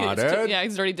 Nah, dude. Yeah,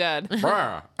 he's already dead.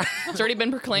 Bruh. It's already been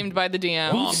proclaimed by the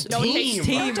DM. Wrong team.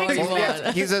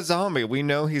 Yeah, he's a zombie. We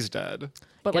know he's dead.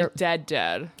 But like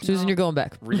dead. Susan, you're going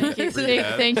back.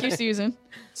 Thank you, Susan.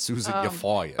 Susan, you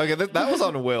fired. Okay, that was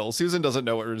on Will. Susan doesn't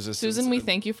know what resistance Susan, we is.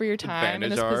 thank you for your time in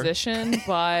this Advantage are. position,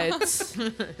 but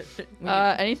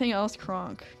Anything else,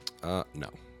 Kronk? No.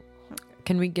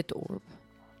 Can we get the orb?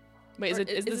 wait,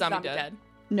 is the zombie dead?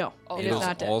 No, it is It's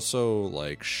not dead. also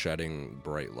like shedding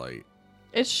bright light.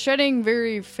 It's shedding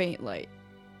very faint light.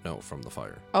 No, from the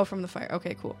fire. Oh, from the fire.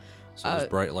 Okay, cool. So there's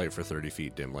bright light for 30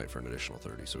 feet, dim light for an additional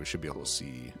 30. So we should be able to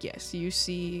see. Yes, you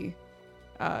see.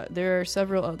 There are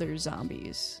several other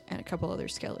zombies and a couple other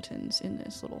skeletons in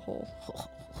this little hole.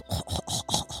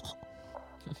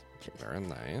 Very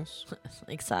nice.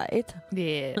 Excited.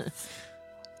 Yes.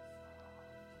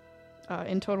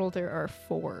 In total, there are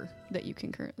 4 that you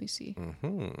can currently see.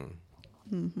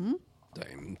 Mm-hmm.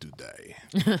 Time to die.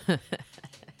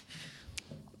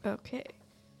 Okay.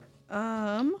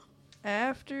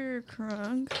 After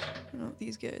Krunk, I don't know if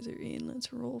these guys are in.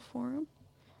 Let's roll for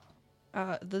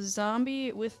them. The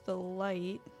zombie with the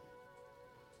light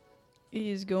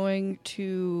is going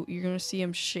to. You're going to see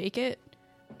him shake it,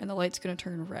 and the light's going to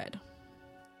turn red.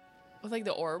 With like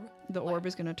the orb. The orb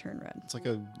is going to turn red. It's like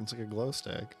a glow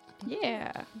stick.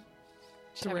 Yeah.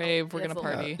 It's a rave. We're That's gonna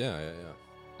the- party. Yeah.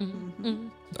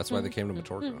 That's why they came to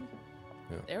Matorka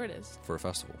There it is. for a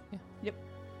festival.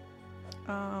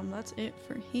 That's it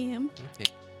for him.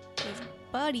 Okay. His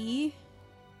buddy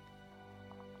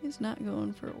is not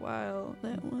going for a while.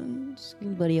 That one's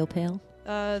Buddy O'Pale.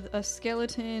 a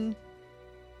skeleton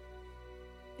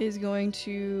is going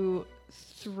to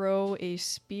throw a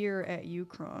spear at you,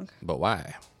 Kronk. But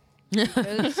why?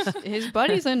 His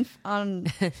buddy's on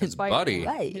His buddy.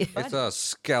 Right. His It's buddy. a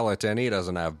skeleton. He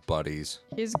doesn't have buddies.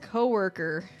 His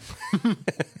coworker.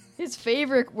 His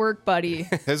favorite work buddy.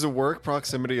 His work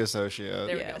proximity associate.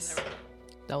 There Yes. we go. There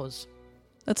That was.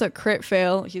 That's a crit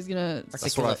fail. He's gonna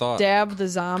That's what I thought. stab the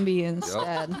zombie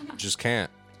instead. Just can't.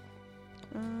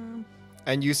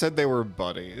 And you said they were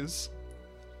buddies.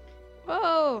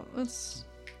 Oh, that's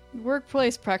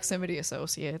workplace proximity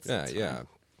associates. Yeah, That's yeah. fine.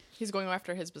 He's going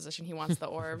after his position. He wants the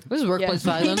orb. This is workplace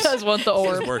Yeah. violence. He does want the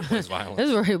His orb. workplace violence. This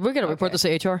is we're gonna report this to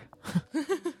HR.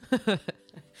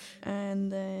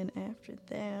 And then after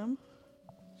them,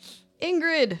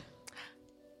 Ingrid.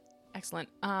 Excellent.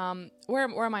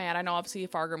 Where am I at? I know obviously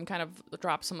Fargrim kind of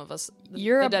dropped some of us.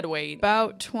 You're the dead weight.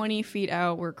 about 20 feet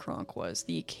out where Kronk was.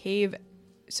 The cave.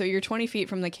 So you're 20 feet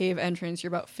from the cave entrance. You're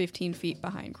about 15 feet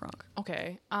behind Kronk.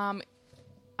 Okay.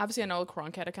 Obviously I know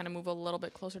Kronk had to kind of move a little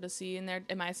bit closer to see in there.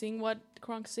 Am I seeing what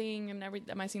Kronk's seeing and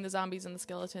am I seeing the zombies and the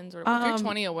skeletons? Or If you're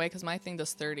 20 away, because my thing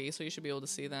does 30, so you should be able to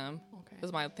see them. Okay.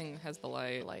 Because my thing has the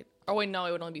light. Light. Oh wait, no,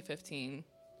 it would only be 15.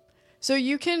 So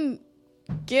you can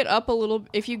get up a little.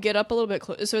 If you get up a little bit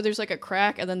closer, so there's like a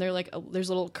crack, and then there's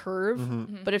a little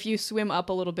curve. But if you swim up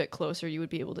a little bit closer, you would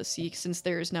be able to see since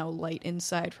there is now light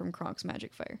inside from Kronk's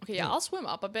magic fire. Okay, yeah, I'll swim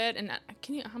up a bit. And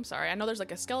can you? I'm sorry. I know there's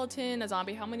like a skeleton, a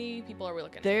zombie. How many people are we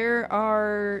looking at? There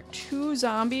are 2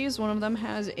 zombies. One of them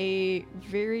has a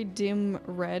very dim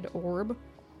red orb,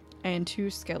 and 2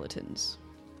 skeletons.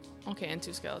 Okay, and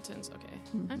 2 skeletons.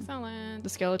 Okay, excellent. The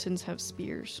skeletons have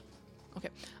spears. Okay.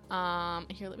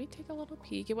 Here, let me take a little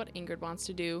peek at what Ingrid wants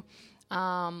to do.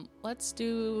 Let's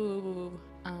do.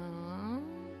 What do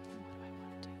I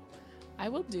want to do? I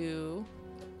will do.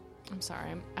 I'm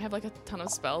sorry. I have like a ton of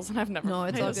spells, and I've never. No,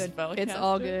 it's played all a good. spell It's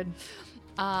all caster. good.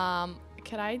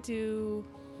 Could I do?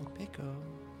 Pickle.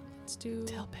 Let's do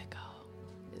dill pickle.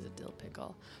 Is it dill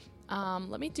pickle?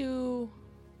 Let me do.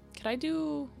 Could I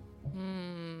do?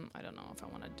 I don't know if I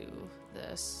want to do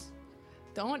this.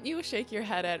 Don't you shake your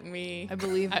head at me. I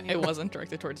believe in you. It wasn't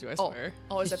directed towards you, I swear.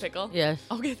 Oh, is it pickle? Yeah.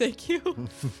 Okay, thank you.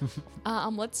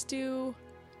 Let's do.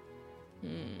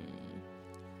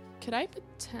 Could I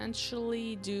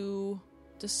potentially do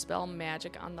dispel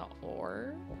magic on the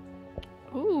orb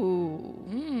Ooh.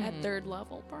 at 3rd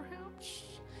level, perhaps?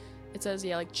 It says,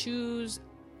 yeah, like choose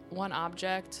one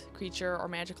object, creature, or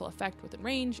magical effect within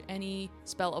range. Any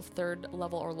spell of 3rd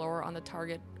level or lower on the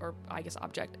target, or I guess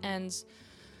object ends.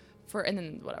 And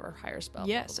then whatever higher spell.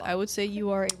 Yes, blah, blah, I would say you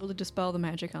are able to dispel the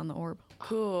magic on the orb. blah.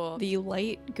 Cool. The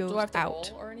light goes Do I have to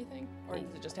out. roll or anything, or does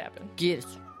it just happen? Get it.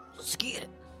 Skeet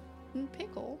it.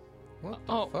 Pickle. What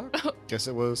the Oh. fuck? Guess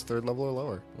it was 3rd level or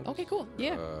lower. Okay, cool.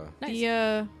 Yeah. Nice.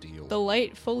 Deal. The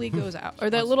light fully goes out, or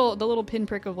the little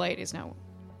pinprick of light is now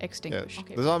Yeah, extinguished.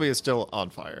 Okay. the zombie is still on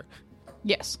fire.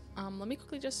 Yes. Let me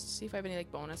quickly just see if I have any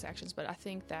like bonus actions, but I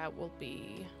think that will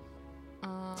be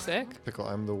Sick. Pickle,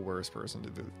 I'm the worst person to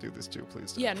do this to.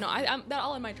 Please don't. Yeah, no, I'm that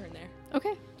all in my turn there.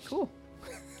 Okay, cool.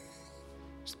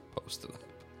 Just post it up.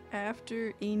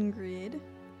 After Ingrid.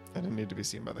 I didn't need to be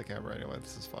seen by the camera anyway.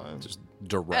 This is fine. Just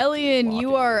direct. Elian,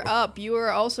 you are up. You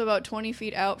are also about 20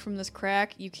 feet out from this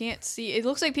crack. You can't see. It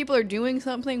looks like people are doing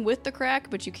something with the crack,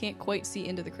 but you can't quite see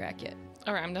into the crack yet.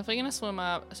 All right, I'm definitely going to swim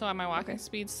up. So my walking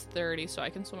speed's 30, so I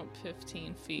can swim up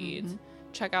 15 feet.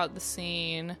 Check out the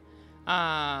scene.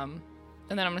 And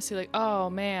then I'm going to see like, oh,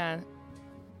 man,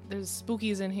 there's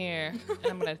spookies in here. And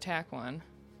I'm going to attack one.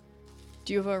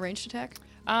 Do you have a ranged attack?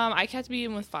 I have to be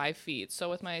in with 5 feet. So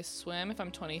with my swim, if I'm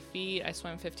 20 feet, I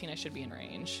swim 15, I should be in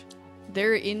range.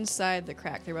 They're inside the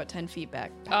crack. They're about 10 feet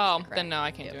back. past Oh, the crack. then no, I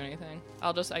can't do anything.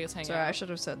 I'll just, I guess, hang Sorry, out. I should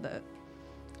have said that.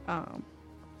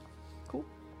 Cool.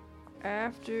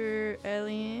 After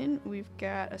Elian, we've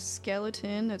got a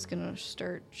skeleton that's gonna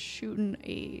start shooting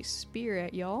a spear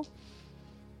at y'all.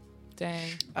 Dang.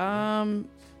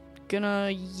 Gonna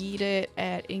yeet it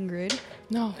at Ingrid.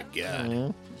 No.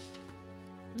 God.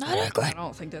 I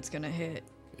don't think that's gonna hit.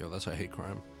 Yo, that's a hate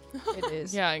crime. It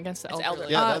is. Yeah, against the It's elder.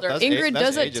 elderly. Yeah, that's Ingrid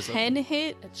that's does a ageism. 10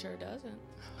 hit. It sure doesn't.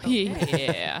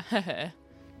 Yeah.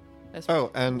 That's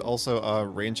Oh, and also,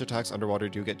 range attacks underwater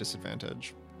do get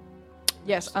disadvantage.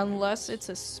 Yes, unless it's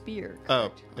a spear.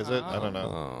 Oh, is it? I don't know.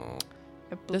 Oh.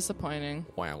 I believe- disappointing.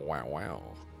 Wow, wow, wow.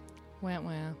 Wah.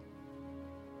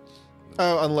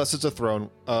 Oh, unless it's a thrown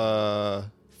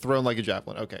like a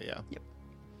javelin. Okay, yeah.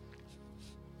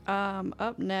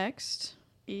 Up next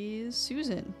is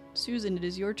Susan. Susan, it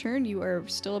is your turn. You are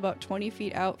still about 20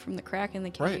 feet out from the crack in the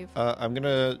cave. Right. I'm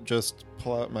gonna just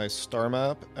pull out my star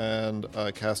map and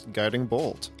cast Guiding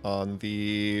Bolt on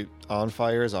the on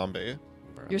fire zombie.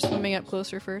 You're swimming up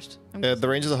closer first. The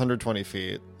range is 120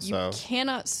 feet, You so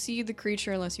cannot see the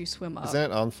creature unless you swim up.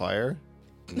 isn't it on fire?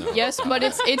 No. Yes, but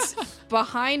it's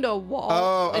behind a wall.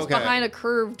 Oh, It's okay. behind a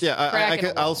curved Yeah, crack I in a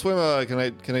can. I'll wall.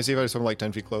 swim. Can I see if I swim like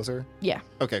 10 feet closer? Yeah.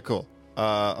 Okay, cool.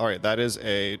 All right, that is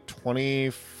a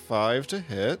 25 to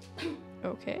hit.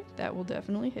 Okay, that will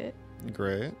definitely hit.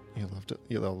 Great, you loved it.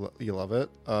 You love it.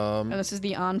 And this is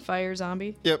the on fire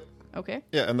zombie. Yep. Okay,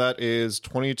 Yeah, and that is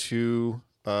 22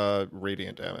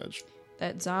 radiant damage.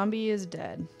 that zombie is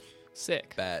dead.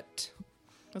 Sick. Bet.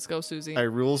 Let's go, Susie. I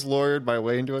rules lawyered my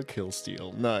way into a kill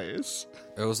steal. Nice.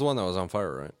 It was the one that was on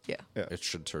fire, right? Yeah. Yeah. It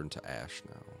should turn to ash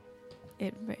now.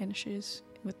 It vanishes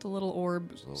with the little orb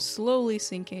little- slowly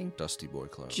sinking, Dusty boy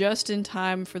cloud. just in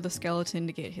time for the skeleton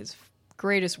to get his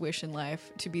greatest wish in life,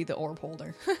 to be the orb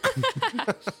holder.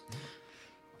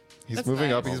 He's That's moving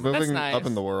nice. up. He's That's moving nice. up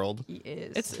in the world. He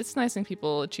is. It's nice when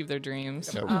people achieve their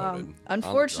dreams. No.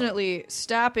 Unfortunately,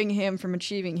 stopping him from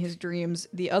achieving his dreams,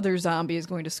 the other zombie is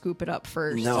going to scoop it up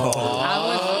first.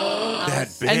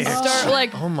 That And start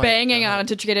like Oh my banging on it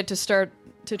to get it to start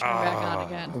to turn back on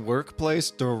again.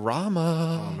 Workplace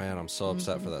drama. Oh man, I'm so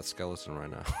upset for that skeleton right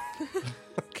now.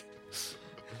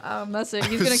 That's it.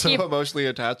 He's gonna so keep. emotionally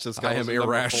attached to I skeleton am number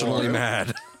irrationally 4.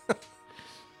 mad.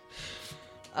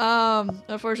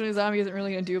 Unfortunately, zombie isn't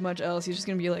really gonna do much else. He's just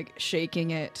gonna be like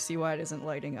shaking it to see why it isn't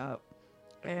lighting up.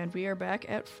 And we are back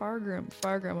at Fargrim.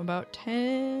 Fargrim, about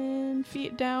 10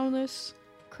 feet down this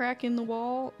crack in the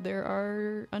wall, there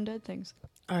are undead things.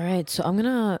 All right, so I'm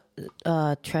gonna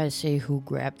try to see who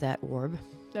grabbed that orb.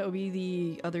 That would be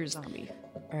the other zombie.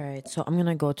 All right, so I'm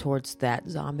gonna go towards that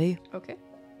zombie Okay.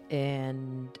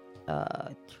 and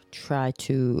try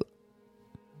to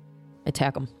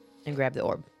attack him and grab the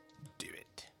orb. Do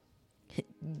it.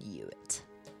 Do it.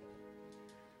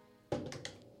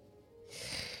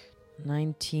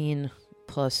 19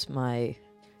 plus my.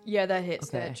 Yeah, that hits.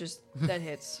 Okay. That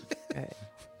hits. All right.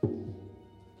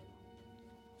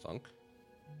 Thunk.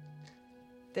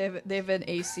 They have an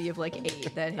AC of like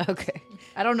 8. That hits. Okay.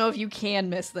 I don't know if you can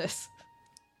miss this.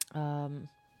 Okay,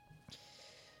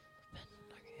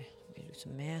 let me do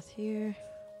some math here.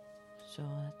 So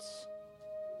that's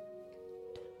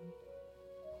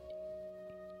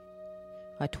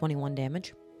 21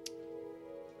 damage.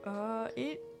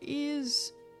 It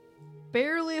is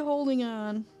barely holding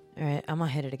on. All right, I'm gonna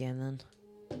hit it again then.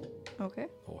 Okay.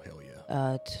 Oh hell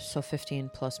yeah. So 15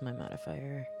 plus my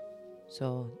modifier.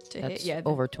 So To hit, that's yeah,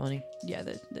 over 20. Yeah,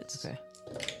 that's Okay.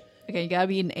 Okay, you gotta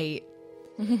be an 8.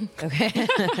 Okay.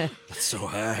 That's so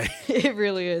high. It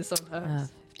really is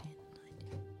sometimes. 15,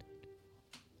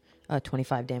 19.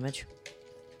 25 damage.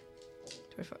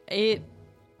 24. 8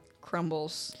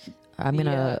 crumbles I'm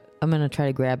gonna try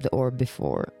to grab the orb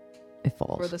before it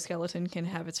falls. where the skeleton can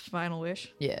have its final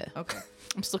wish. Yeah. Okay.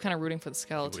 I'm still kind of rooting for the Would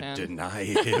skeleton. deny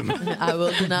him. I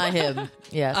will deny him.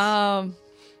 Yes.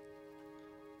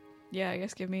 Yeah, I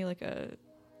guess give me like a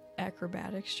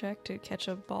acrobatics check to catch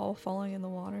a ball falling in the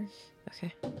water.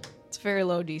 Okay. It's very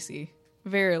low DC.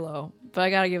 Very low. But I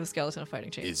gotta give a skeleton a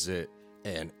fighting chance. Is it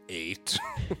an 8?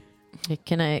 Hey,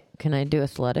 can I do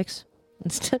athletics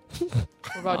instead? What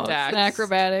about It's Dax? an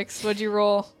acrobatics. What'd you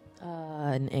roll?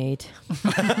 An 8.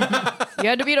 You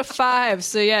had to beat a 5.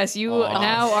 So yes, you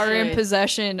now are in shit.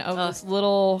 possession of this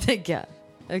little, Thank God.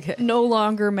 Okay. no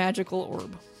longer magical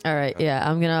orb. All right. Yeah,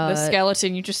 I'm The gonna.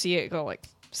 skeleton, you just see it go like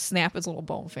snap its little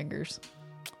bone fingers.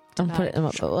 I'm putting him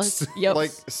up. Yep.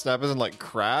 Like snap isn't like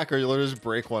crack, or you literally just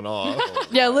break one off.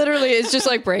 Yeah, literally, it's just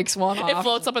like breaks one It off.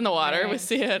 floats up in the water. We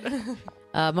see it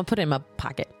I'm gonna put it in my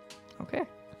pocket. Okay.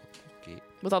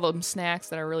 with all the snacks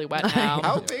that are really wet now.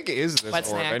 How big is this Wet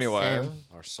orb snacks. anyway?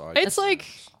 Our side. It's like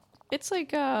it's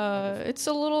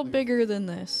a little bigger than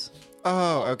this.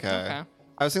 Oh, okay. Okay.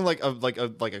 I was thinking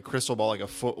like a crystal ball, like a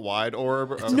foot wide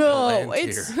orb. No, land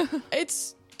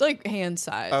it's like hand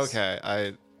size.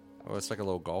 Okay, Oh, it's like a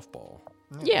little golf ball.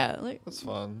 Yeah, like that's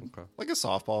fun. Okay. Like a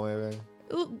softball,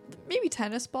 maybe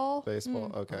tennis ball.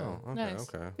 baseball. Okay, Oh, okay, Nice.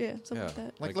 okay. Yeah, something Yeah. like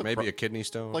that. Like Like maybe a kidney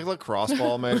stone. like lacrosse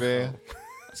ball, maybe.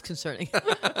 It's concerning.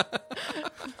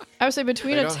 I would say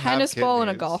between They a don't have tennis ball and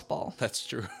a kidneys. golf ball. That's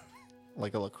true.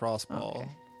 Like a lacrosse ball. Okay.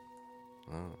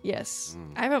 Yes,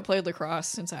 I haven't played lacrosse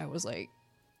since I was like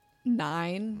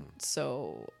 9,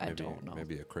 so I Maybe, don't know.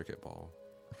 Maybe a cricket ball.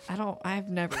 I've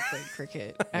never played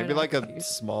cricket. I'm Maybe like a confused.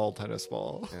 small tennis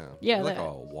ball. Yeah. Yeah, Maybe like that-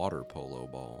 a water polo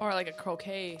ball. Or like a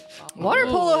croquet. Water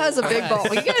polo has a big ball.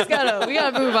 You guys we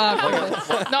gotta move on. From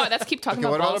this. No, let's keep talking Okay,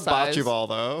 what about about ball a size. bocce ball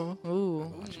though?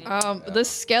 Ooh. The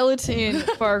skeleton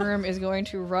Fargrim is going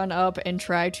to run up and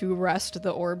try to wrest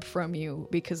the orb from you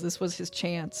because this was his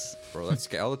chance. Bro, that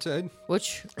skeleton.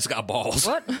 Which? It's got balls.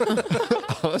 What?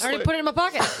 I already put it in my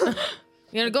pocket.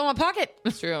 You're gonna go in my pocket.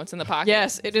 It's true. It's in the pocket.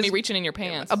 Yes, it It's me is- reaching in your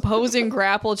pants. Opposing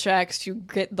grapple checks to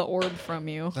get the orb from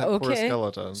you. That poor Okay.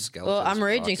 skeleton. Well, Skeleton's I'm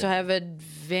raging, so I pocket. have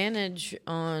advantage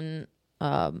on.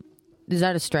 Is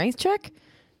that a strength check?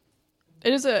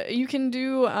 It is you can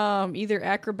do either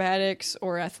acrobatics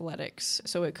or athletics,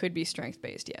 so it could be strength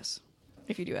based. Yes,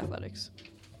 if you do athletics.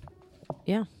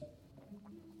 Yeah.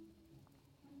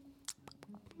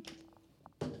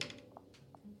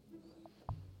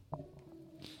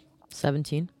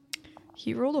 $17.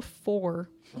 He rolled a 4.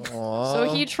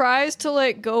 So he tries to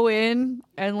like go in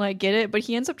and like get it, but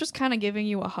he ends up just kind of giving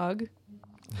you a hug.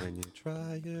 When you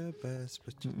try your best,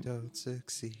 but you don't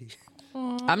succeed.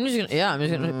 I'm just gonna. Yeah, I'm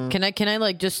just gonna. Can I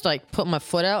like just like put my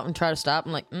foot out and try to stop?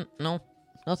 I'm like, no,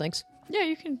 thanks. Yeah,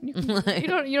 you can. You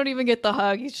don't even get the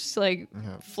hug. He's just like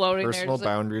floating there. Personal just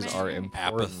like, boundaries are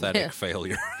important. Apathetic Yeah.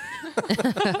 failure.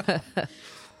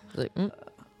 Like,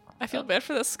 I feel bad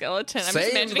for the skeleton. I'm Same,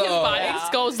 just imagining his though. body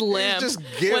just goes limp. just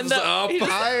gives up. he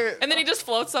just- I- and then he just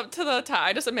floats up to the top.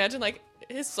 I just imagine like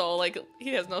his soul, like he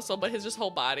has no soul, but his just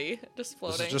whole body just This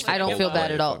floating. is just I don't a feel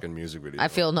bad Coldplay at all. Fucking music video. I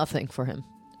feel nothing for him.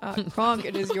 Kronk,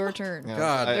 it is your turn.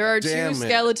 God, There are damn two it,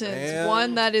 skeletons. man.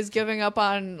 One that is giving up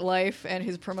on life and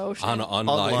his promotion. on On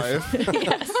life. life.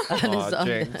 Yes. Aw,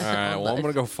 jinx. All right, well, I'm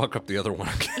gonna go fuck up the other one.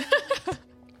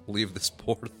 Leave this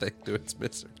poor thing to its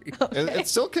misery.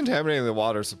 It's still contaminating the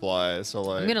water supply, so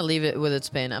like I'm gonna leave it with its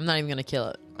pain. I'm not even gonna kill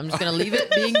it. I'm just gonna leave it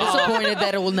being disappointed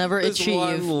that it will never This achieve.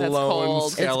 one That's lone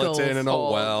cold. skeleton It's in a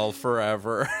cold. well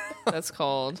forever. That's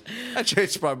cold. I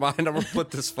changed my mind. I'm gonna put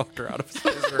this fucker out of his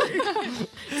misery.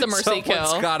 It's a mercy Someone's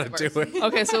kill. gotta do it.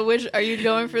 Okay, so which are you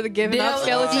going for the giving up No,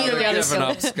 skeleton or the Giving other up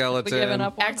skeleton? skeleton. The giving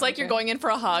up one? Act like you're going in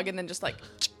for a hug and then just like,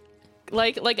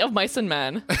 like of mice and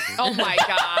men. oh my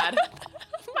god.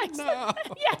 No.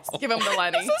 Yes. Give him the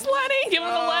Lenny. This is Lenny. Give him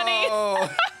the Lenny. Oh,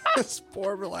 this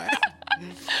poor lad.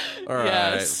 All right,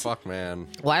 Yes. fuck, man.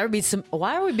 Why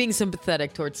are we being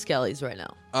sympathetic towards skellies right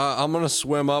now? I'm gonna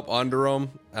swim up under him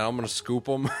and I'm gonna scoop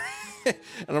him, and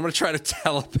I'm gonna try to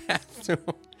telepath to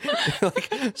him.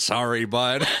 Like, sorry,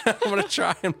 bud. I'm gonna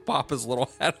try and pop his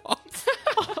little head off.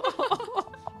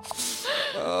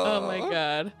 Oh my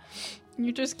god.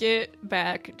 You just get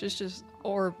back, just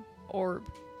orb.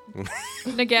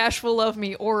 Nagash will love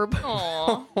me, orb.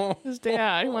 Aw. His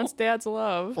dad. He wants dad's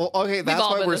love. Well, okay, that's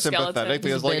all why been we're the skeleton. sympathetic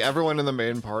because He's a like bitch. everyone in the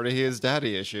main party has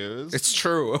daddy issues. It's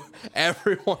true.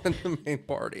 Everyone in the main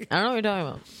party. I don't know what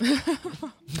you're talking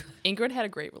about. Ingrid had a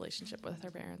great relationship with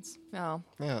her parents. No.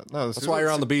 yeah, no, That's why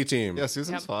you're on the B team. Yeah,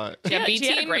 Susan's Yep. fine. Yeah, B she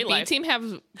had a team. great B life. team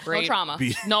have great No trauma.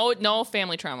 No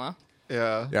family trauma.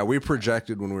 Yeah. Yeah, we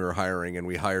projected when we were hiring, and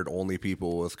we hired only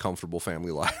people with comfortable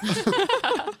family lives.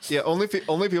 Yeah, only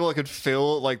people that could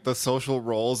fill like the social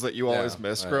roles that you always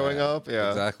missed growing up. Yeah,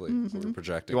 Exactly. So we were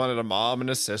projecting. You wanted a mom and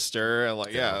a sister, and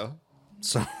like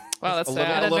So, Wow, that's a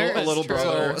sad. little It's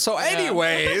brother. true. so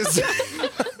anyways,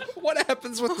 What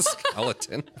happens with the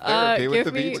skeleton? Therapy with Give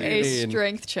the me BT. a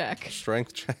strength check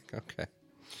Strength check. Okay.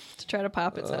 to try to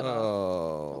pop its head off.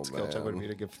 Oh, Skill check would man. be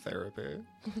to give therapy.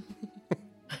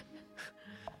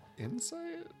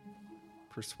 Insight?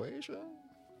 Persuasion?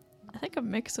 I think a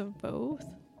mix of both.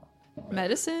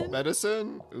 Medicine?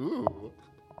 Medicine? Ooh.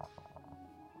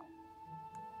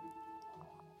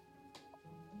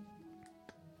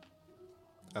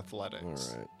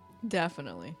 Athletics. All right.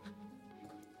 Definitely.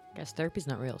 Guess therapy's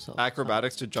not real, so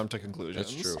Acrobatics to jump to conclusions.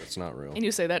 That's true. It's not real. And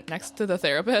you say that next to the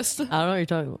therapist. I don't know what you're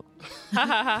talking about. Ha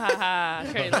ha ha ha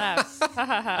ha. Great laughs. Ha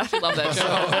ha ha. I love that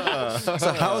joke.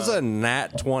 So how's a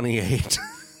nat 28?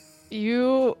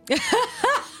 You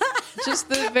just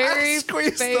the very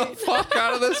Squeeze the fuck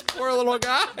out of this poor little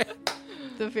guy.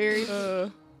 the very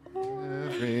Every-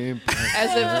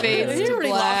 as it fades He to already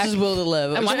black. lost his will to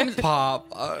live. Pop,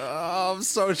 I'm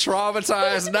so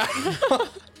traumatized now.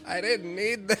 I didn't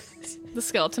need this. The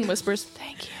skeleton whispers,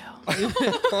 "Thank you."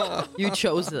 You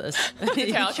chose this. You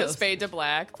Metallica's chose- Fade to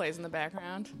Black plays in the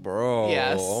background. Bro,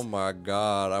 Yes. oh my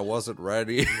god, I wasn't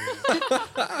ready.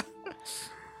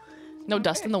 No,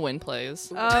 Dust in the Wind plays.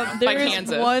 There is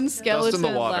Kansas. one skeleton the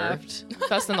water. left.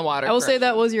 Dust in the Water. I will say correct.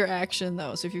 that was your action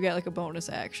though, so if you got like a bonus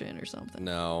action or something.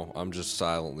 No, I'm just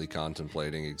silently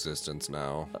contemplating existence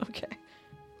now. Okay.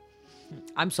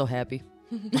 I'm so happy.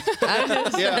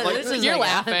 Yeah, like, This is You're like-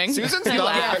 laughing. Susan's You not-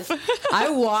 laugh. I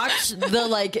watched the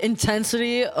like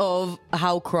intensity of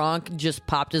how Kronk just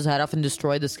popped his head off and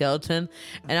destroyed the skeleton,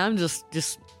 and I'm just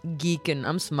geeking.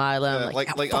 I'm smiling. I'm like,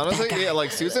 "Oh, like fuck that honestly, guy." yeah,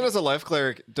 like Susan as a life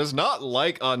cleric does not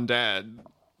like undead.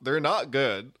 They're not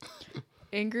good.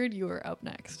 Ingrid, you are up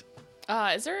next.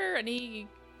 Is there any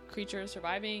creature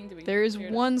surviving? Did we There is figure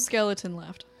it out? one skeleton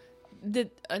left.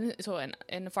 So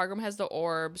and Fargrim has the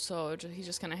orb, so he's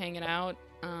just kind of hanging out.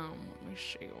 Let me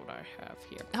see what I have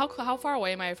here. How far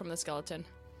away am I from the skeleton?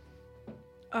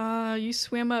 You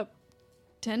swam up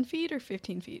 10 feet or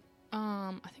 15 feet?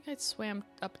 I think I swam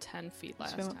up 10 feet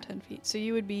last Swam time. up 10 feet. So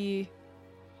you would be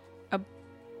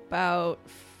about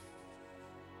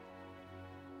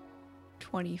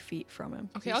 20 feet from him.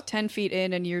 Okay, He's I'll- 10 feet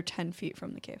in and you're 10 feet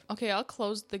from the cave. Okay, I'll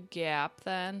close the gap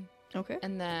then, Okay.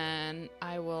 and then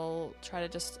I will try to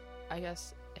just, I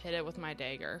guess, hit it with my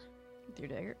dagger. With your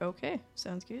dagger. Okay.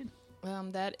 Sounds good.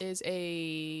 That is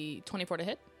a 24 to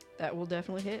hit. That will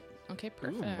definitely hit. Okay, Ooh,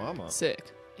 perfect. mama.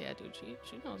 Sick. Yeah, dude,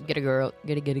 she knows. Get a girl.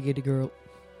 Get a girl.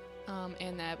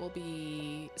 And that will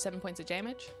be 7 points of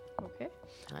damage. Okay.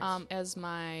 Nice. As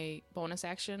my bonus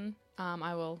action,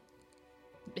 I will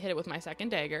hit it with my second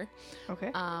dagger.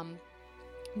 Okay.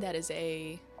 That is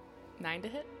a 9 to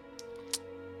hit.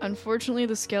 Unfortunately,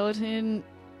 the skeleton,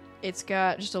 it's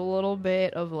got just a little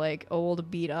bit of like old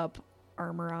beat up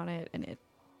armor on it, and it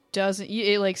doesn't.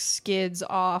 It like skids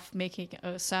off, making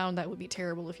a sound that would be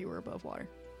terrible if you were above water.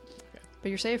 Okay. But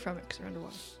you're safe from it because you're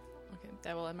underwater. Okay,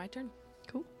 that will end my turn.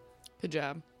 Cool. Good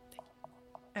job.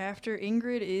 After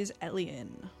Ingrid is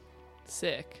Elian.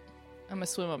 Sick. I'm gonna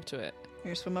swim up to it, You're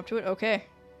gonna swim up to it. Okay.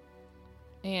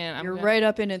 and I'm You're gonna, right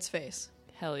up in its face.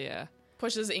 Hell yeah.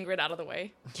 Pushes Ingrid out of the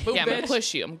way. Yeah, I'm gonna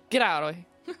push you. Get out of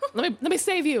the way. Let me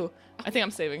save you. I think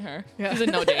I'm saving her. Yeah. She's in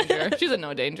no danger. She's in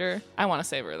no danger. I want to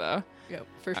save her though. Yep,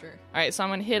 for sure. All right, so I'm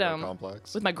gonna hit him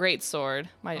Complex. with my great sword,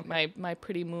 my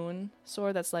pretty moon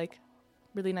sword. That's like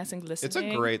really nice and It's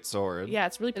glistening. a great sword. Yeah,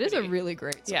 it's really. It Pretty. is a really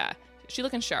great sword. Yeah, she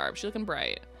looking sharp. She looking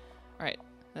bright. All right,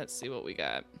 let's see what we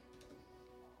got.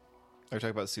 Are you talking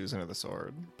about Susan or the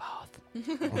sword? Both.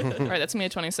 All right, that's me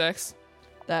at 26.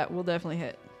 That will definitely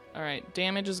hit. All right,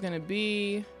 damage is gonna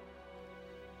be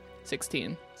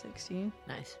 16. 16.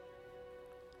 Nice.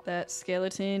 That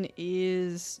skeleton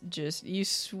is just, you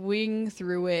swing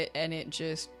through it and it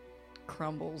just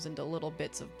crumbles into little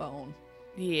bits of bone.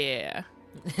 Yeah.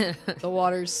 The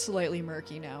water's slightly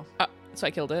murky now. So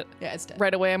I killed it. Yeah, it's dead.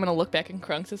 Right away, I'm gonna look back in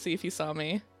Krunk to see if he saw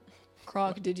me.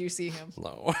 Kronk, did you see him?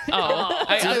 No. Oh,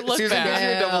 I looked Susan back. gives you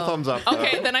a double thumbs up. though.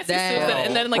 Okay, then I see Damn. Susan,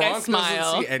 and then like I Gronk smile.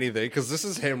 doesn't see anything because this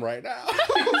is him right now.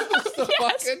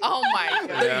 Yes. Oh my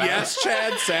god. Yes,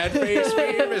 Chad, sad face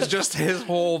meme is just his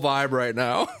whole vibe right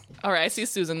now. All right, I see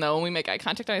Susan though. When we make eye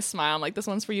contact, I smile. I'm like, "This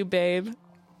one's for you, babe."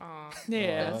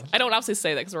 Yeah. I don't obviously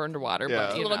say that because we're underwater, Yeah.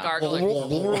 but A you little know,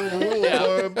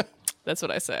 gargling. that's what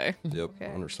I say. Yep,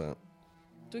 Okay. 100%.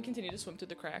 Do we continue to swim through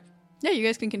the crack? Yeah, you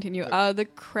guys can continue. The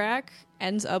crack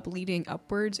ends up leading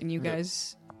upwards, and you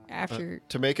guys, after.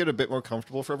 To make it a bit more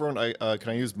comfortable for everyone, can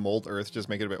I use mold earth to just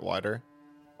make it a bit wider?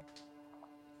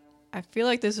 I feel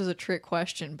like this is a trick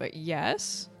question, but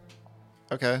yes.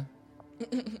 Okay.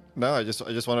 No, I just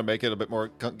want to make it a bit more.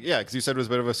 Yeah, because you said it was a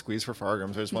bit of a squeeze for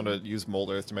Fargrim, so I just want to use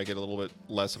mold earth to make it a little bit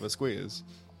less of a squeeze.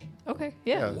 Okay.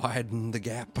 Yeah. Widen the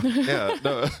gap. Yeah,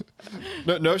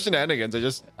 no shenanigans. I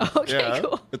just Okay,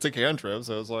 cool. It's a cantrip,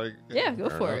 so it's like Yeah, go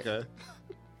for it. okay.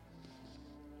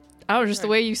 I don't know, just the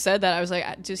way you said that, I was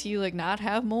like, does he like not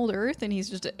have mold earth and he's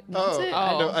just wants it?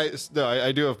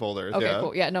 I do have boulders. Okay, yeah.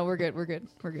 cool. Yeah, no, we're good. We're good.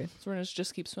 So we're gonna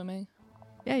just keep swimming.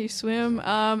 Yeah, you swim.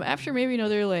 After maybe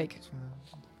another like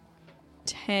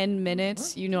 10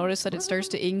 minutes, you notice that it starts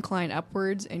to incline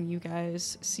upwards, and you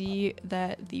guys see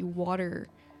that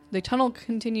the tunnel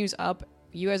continues up.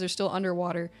 You guys are still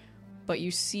underwater, but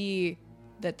you see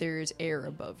that there is air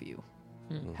above you.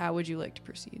 How would you like to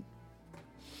proceed?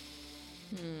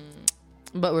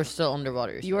 But we're still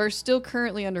underwater. You are still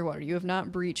currently underwater. You have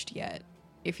not breached yet.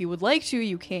 If you would like to,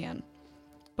 you can.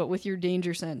 But with your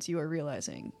danger sense, you are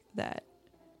realizing that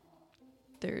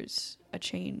there's a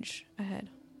change ahead.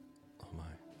 Oh my.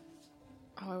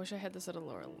 Oh, I wish I had this at a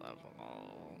lower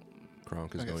level.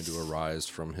 Kronk is going to arise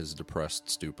from his depressed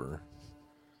stupor.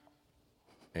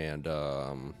 And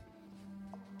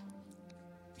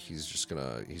he's just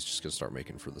gonna start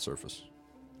making for the surface.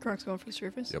 Croc's going for the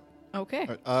surface? Yep. Okay.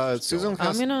 Susan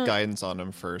casts gonna- guidance on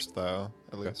him first, though,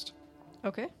 at least.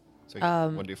 Okay. So you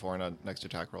get 1d4 on a next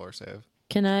attack roll or save.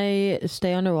 Can I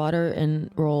stay underwater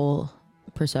and roll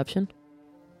perception?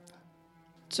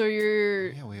 So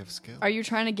Yeah, we have skill. are you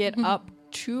trying to get up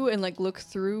to and like look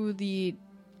through the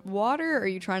water? Or are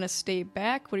you trying to stay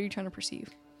back? What are you trying to perceive?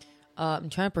 I'm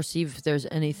trying to perceive if there's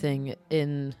anything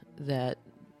in that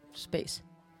space.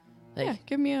 Like, Yeah,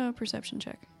 give me a perception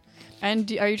check. And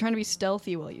are you trying to be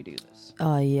stealthy while you do this?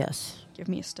 yes. Give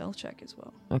me a stealth check as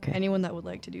well. Okay. Anyone that would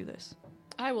like to do this.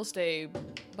 I will stay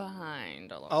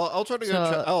behind a lot. I'll try to go.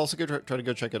 So- I'll also try to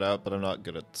go check it out, but I'm not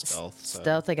good at stealth. So.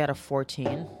 Stealth, I got a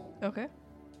 14. Okay.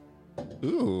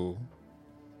 Ooh.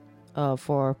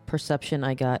 For perception,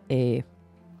 I got a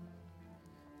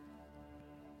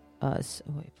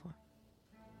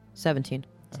 17.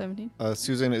 17.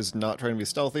 Susan is not trying to be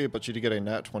stealthy, but she did get a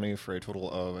nat 20 for a total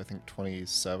of, I think,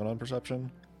 27 on perception.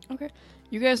 Okay.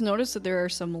 You guys notice that there are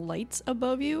some lights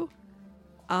above you.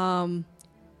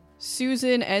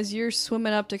 Susan, as you're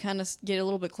swimming up to kind of get a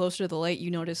little bit closer to the light,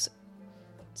 you notice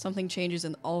something changes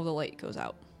and all of the light goes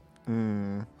out.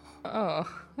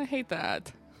 Oh, I hate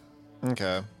that.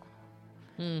 Okay.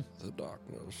 The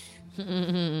darkness.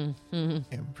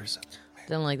 Imprison.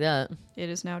 Didn't like that. It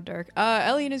is now dark.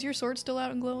 Elliot, is your sword still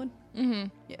out and glowing? Mm-hmm.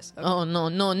 Yes. Okay. Oh,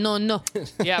 no.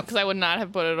 Yeah, because I would not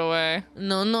have put it away.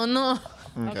 No.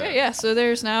 Okay, yeah, so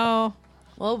there's now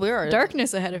Well, we're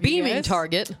darkness ahead of you beaming guys.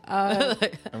 target. I'm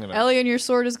gonna. Elliot, your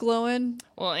sword is glowing.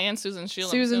 Well, and Susan's shield.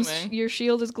 I'm Susan's, assuming. your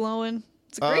shield is glowing.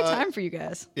 It's a great Uh, time for you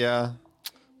guys. Yeah.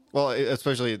 Well,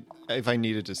 especially if I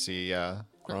needed to see. Yeah.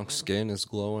 Kronk's skin is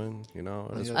glowing, you know.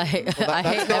 It's- I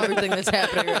hate everything that's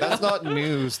happening right now. That's not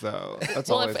news, though. That's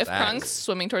Well, always if bad. Kronk's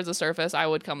swimming towards the surface, I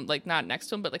would come like not next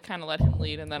to him, but like kind of let him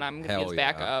lead, and then I'm gonna be Hell his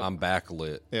yeah. backup. I'm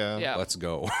backlit. Yeah. Yeah. Let's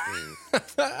go.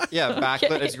 Yeah.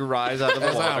 Backlit as you rise out of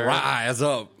the water. Rise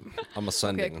up. I'm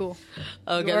ascending. Okay, cool.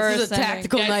 Okay, You are this is a ascending.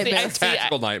 tactical Yeah, I see- nightmare. I see-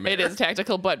 Tactical nightmare. It is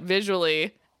tactical, but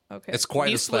visually, Okay. It's quite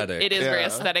these swi- aesthetic. It is very Yeah.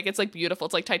 aesthetic. It's like beautiful.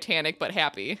 It's like Titanic, but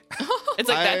happy. It's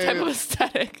like that type of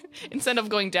aesthetic. Instead of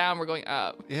going down, we're going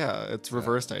up. Yeah, it's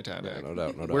reverse Titanic. Yeah, no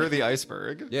doubt, no doubt. We're the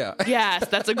iceberg. Yeah. Yes,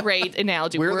 that's a great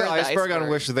analogy. We're the iceberg on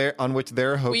which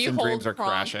their hopes We and hold dreams are Kronk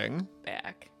crashing.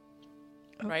 back,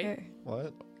 right? Okay.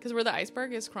 What? Because we're the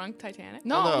iceberg. Is Kronk Titanic?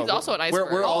 No, No, he's also an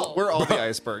iceberg. We're all the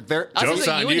iceberg. They're Us Joke's as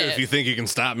a on you unit. if you think you can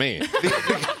stop me.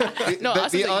 No,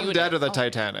 us the as a undead unit. are the Oh,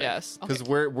 Titanic. yes. Because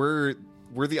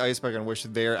we're the iceberg on which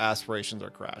their aspirations are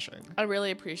crashing. I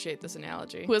really appreciate this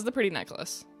analogy. Who has the pretty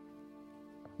necklace?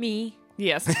 Me.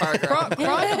 Yes, it's Fargo.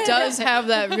 Kronk does have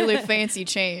that really fancy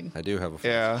chain. I do have a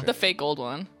Yeah. The fake gold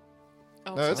one.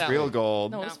 Oh, No, it's that real one.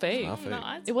 gold. No, it's fake. Not fake. No,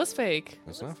 it's- It was fake.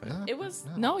 That's not fair. It was.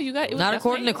 No, you got it. Was Not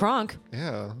according to definitely- Kronk.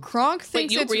 Yeah. Kronk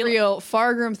thinks you it's real- real.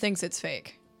 Fargrim thinks it's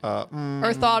fake. Mm,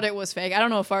 Or thought it was fake. I don't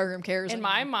know if Fargrim cares. In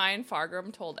anymore. my mind,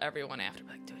 Fargrim told everyone after,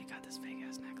 like, dude, he got this fake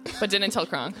ass necklace. But didn't tell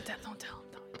Kronk. Don't tell him.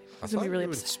 I gonna be thought really you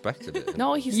upset. inspected it.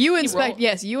 No, he's You he inspect. rolled-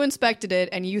 Yes, you inspected it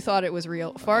and you thought it was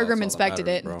real. that's Fargrim all that inspected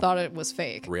matters, it and bro. thought it was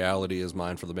fake. Reality is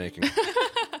mine for the making.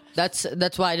 That's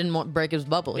why I didn't want break his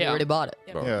bubble. He Yeah. already bought it.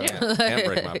 Bro, Yeah. Can't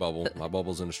break my bubble. My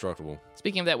bubble's indestructible.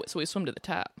 Speaking of that, so we swim to the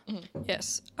top.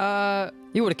 Yes.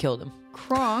 You would have killed him.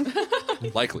 Kronk,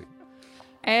 Likely.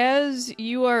 as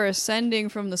you are ascending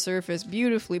from the surface,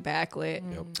 beautifully backlit,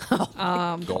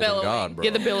 Yep. Golden God, bro.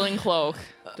 Get the billowing cloak.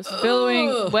 Just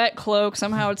billowing, wet cloak.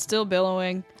 Somehow it's still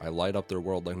billowing. I light up their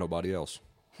world like nobody else.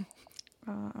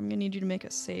 I'm gonna need you to make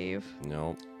a save.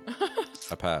 No.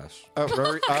 I pass.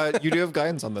 Rory, you do have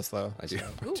guidance on this though. I do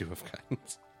have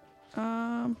guidance.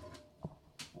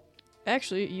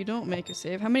 Actually, you don't make a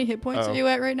save. How many hit points Oh. are you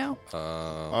at right now?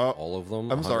 All of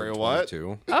them. I'm sorry, what?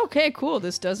 122. Okay, cool.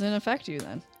 This doesn't affect you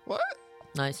then. What?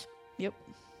 Nice. Yep.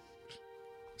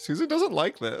 Susan doesn't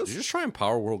like Did you this. just try and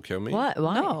Power World kill me? What?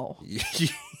 Why? No.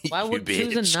 Why You would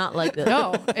bitch. Susan not like this?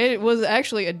 No, it was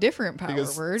actually a different power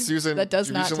Because word Susan that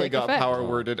does not recently take got effect. power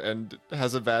worded and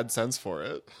has a bad sense for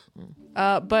it.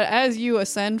 But as you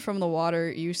ascend from the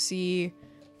water, you see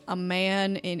a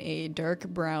man in a dark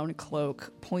brown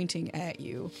cloak pointing at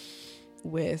you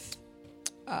with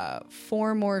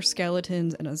 4 more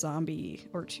skeletons and a zombie,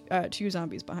 or 2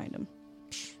 zombies behind him.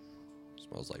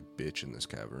 Smells like bitch in this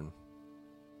cavern.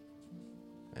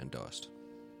 And dust.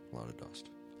 A lot of dust.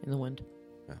 In the wind.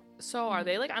 So are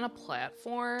they like on a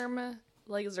platform?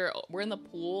 Like, is there? We're in the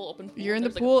pool, open pool. You're in the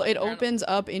There's, like, a pool. It platform on opens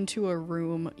up into a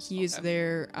room. He's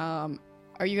there.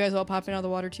 Are you guys all popping out of the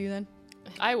water too then?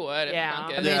 I would. If Yeah.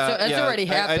 Drunk I is. mean, so that's already I'd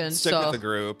happened, stick so- with the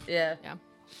group. Yeah. Yeah.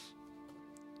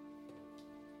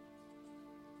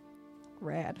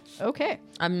 Rad. Okay.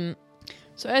 I'm.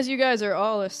 So as you guys are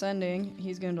all ascending,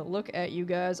 he's going to look at you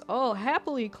guys all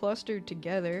happily clustered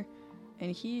together,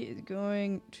 and he is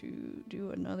going to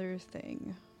do another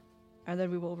thing. And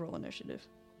then we will roll initiative.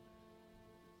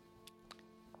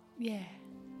 Yeah.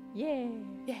 Yeah.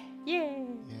 Yeah. Yeah.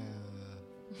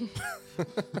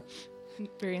 Yeah.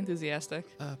 Very enthusiastic.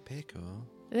 Pickle.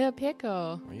 Yeah,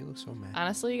 Pickle. Why you look so mad?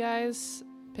 Honestly, guys,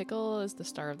 Pickle is the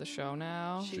star of the show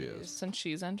now. She is. Since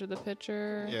she's entered the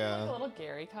picture. Like a Yeah. little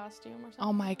Gary costume or something.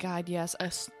 Oh my god, yes.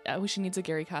 I wish she needs a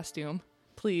Gary costume.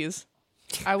 Please.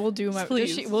 I will do my.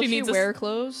 Please. Will She she needs a- wear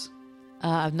clothes?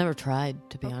 I've never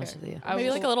tried, to be honest Okay. with you. I Maybe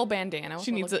will- like a little bandana. With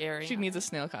She a needs little a Gary. she needs a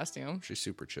snail costume. She's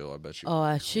super chill. I bet she.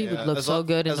 Oh, she Yeah, would look as so long-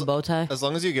 good in as- the bow tie. As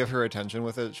long as you give her attention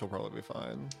with it, she'll probably be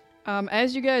fine.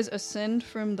 As you guys ascend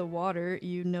from the water,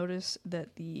 you notice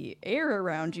that the air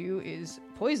around you is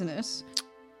poisonous.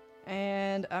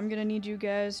 And I'm going to need you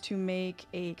guys to make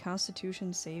a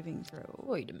constitution saving throw.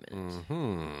 Wait a minute.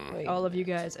 Mm-hmm. Wait. All of you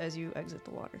guys as you exit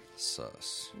the water.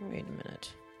 Sus. Wait a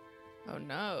minute. Oh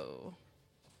no.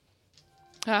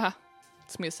 Haha.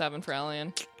 It's me a 7 for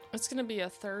Alien. It's gonna be a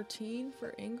 13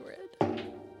 for Ingrid.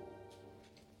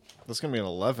 That's gonna be an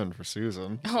 11 for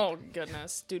Susan. Oh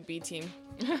goodness, dude, B team.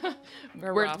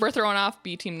 We're throwing off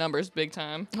B team numbers big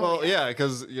time. Well, yeah,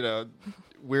 because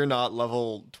we're not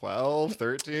level 12,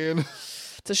 13.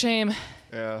 It's a shame.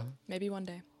 Yeah. Maybe one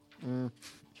day.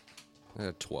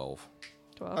 12.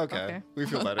 12. Okay. We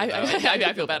feel better I, now.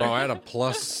 I feel better. Oh, I had a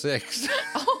 +6.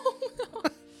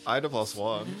 I had a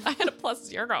 +1. I had a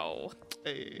 +0.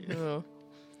 Hey. Ooh.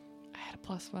 I had a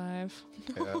 +5.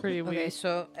 Yeah. Pretty weak. Okay,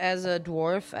 so as a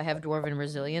dwarf, I have dwarven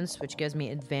resilience, which gives me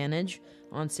advantage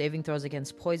on saving throws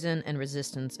against poison and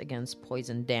resistance against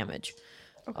poison damage.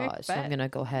 Okay, So I'm bet. gonna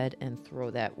go ahead and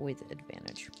throw that with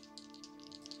advantage.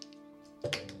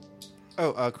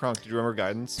 Oh, Kronk, did you remember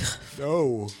guidance?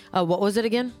 No. What was it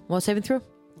again? What saving throw?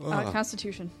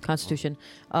 Constitution. Constitution.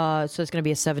 So it's gonna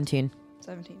be a 17.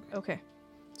 17. Okay.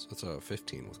 So it's a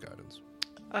 15 with guidance.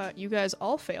 You guys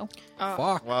all fail.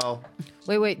 Fuck. Well,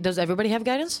 Wait. Does everybody have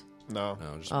guidance? no.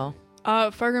 No, just Oh,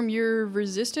 Fargrim, you're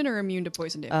resistant or immune to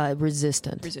poison damage?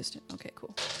 resistant. Resistant. Okay,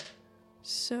 cool.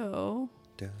 So,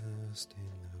 dust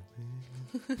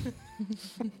in the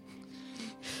wind.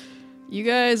 you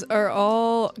guys are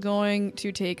all going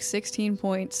to take 16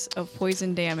 points of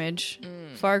poison damage.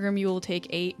 Fargrim, you will take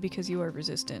 8 because you are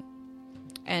resistant.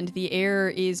 And the air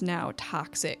is now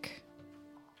toxic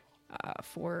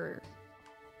for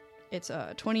it's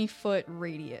a 20-foot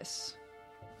radius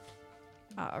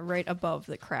right above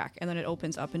the crack. And then it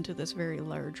opens up into this very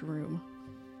large room.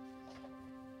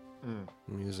 I'm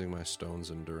using my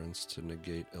stone's endurance to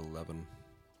negate 11.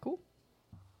 Cool.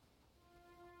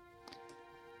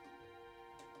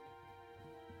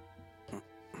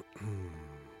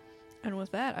 And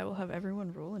with that, I will have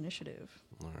everyone roll initiative.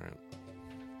 All right.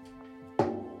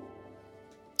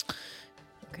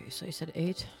 Okay, so you said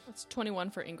 8. That's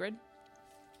 21 for Ingrid.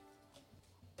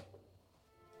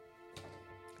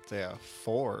 It's a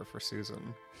 4 for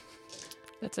Susan.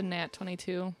 That's a nat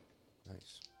 22.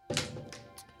 Nice.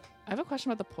 I have a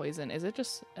question about the poison. Is it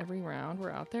just every round we're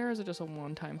out there, or is it just a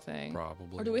one-time thing?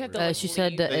 Probably. Or do we have to? every- Like, she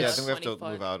said leave that the Yeah, I it's- think we have to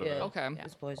 20 move foot? out of Yeah. it. Okay. Yeah.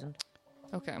 It's poisoned.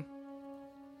 Okay.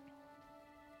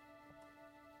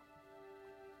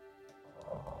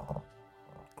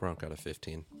 Gronk got a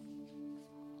 15.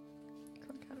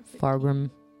 Fargrim,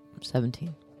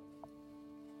 17.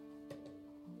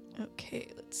 Okay,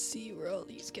 let's see where all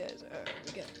these guys are.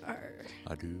 We got our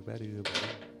Badu, badu,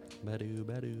 badu, badu,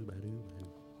 badu, badu.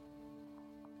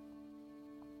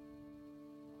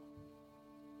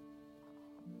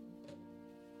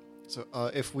 So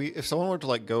if someone were to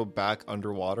like go back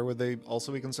underwater, would they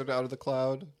also be considered out of the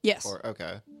cloud? Yes. Or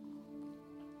okay.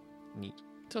 Neat.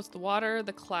 So it's the water,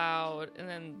 the cloud, and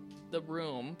then the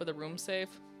room. But the room's safe.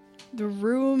 The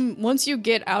room, once you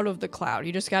get out of the cloud,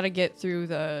 you just got to get through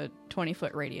the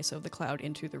 20-foot radius of the cloud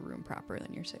into the room proper,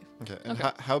 then you're safe. Okay. And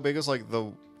how big is like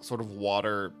the sort of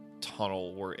water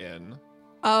tunnel we're in?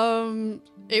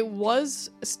 It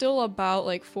was still about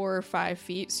like 4 or 5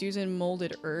 feet. Susan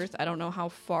molded earth. I don't know how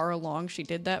far along she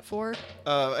did that for.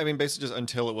 I mean, basically just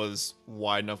until it was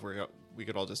wide enough where we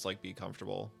could all just like be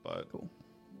comfortable. But Cool.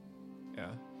 Yeah.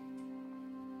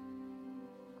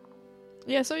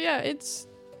 Yeah, so yeah, it's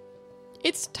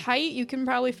tight. You can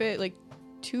probably fit like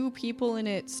 2 people in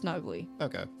it snugly.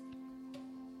 Okay.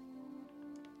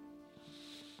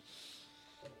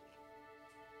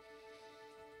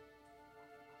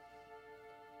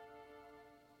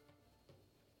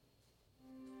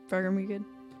 Fargrim, we good?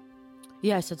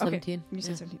 Yeah, I said Okay. 17. You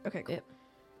said Yeah. 17. Okay, cool. Yep.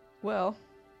 Well,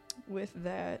 with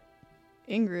that,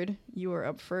 Ingrid, you are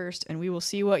up first, and we will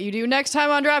see what you do next time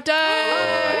on Draft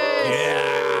Dice.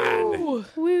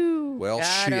 Woo! Well, Got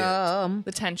shit. 'em.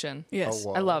 The tension. Yes. Oh,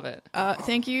 wow. I love it.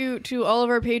 Thank you to all of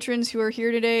our patrons who are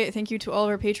here today. Thank you to all of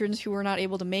our patrons who were not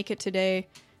able to make it today.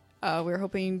 We're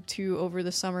hoping to, over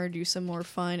the summer, do some more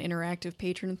fun, interactive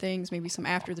patron things, maybe some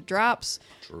after the drops,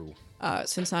 True.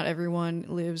 since not everyone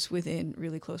lives within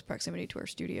really close proximity to our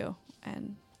studio,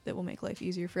 and that will make life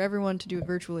easier for everyone to do it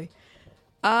virtually.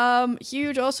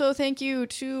 Huge also thank you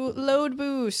to Load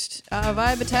Boost,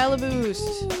 Vibe Vitala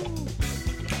Boost.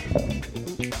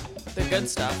 The good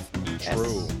stuff.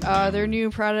 True. Their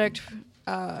new product,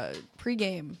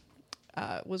 pregame,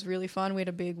 was really fun. We had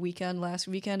a big weekend last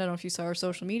weekend. I don't know if you saw our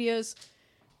social medias,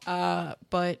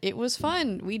 but it was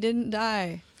fun. We didn't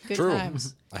die. Good True.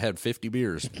 times. I had 50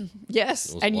 beers. Yes,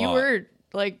 It was and a you lot. were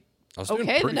like, I was doing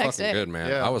okay, the pretty next fucking day. good, man.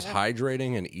 Yeah. I was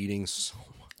hydrating and eating so much.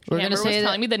 We're going to Amber was say that.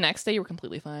 telling me the next day you were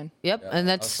completely fine. Yep, and I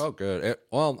that's felt good.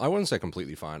 Well, I wouldn't say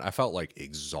completely fine. I felt like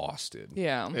exhausted.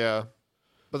 Yeah. Yeah.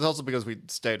 But it's also because we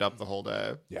stayed up the whole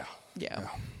day. Yeah. Yeah.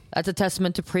 that's a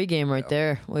testament to pregame right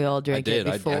there. We all I drank did. it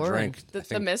I before. drank The, I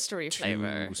think, mystery 2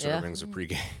 flavor. servings of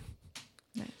pregame.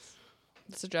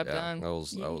 That's the job Yeah, done. that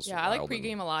was Yeah, I like wild and-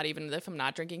 pregame a lot. Even if I'm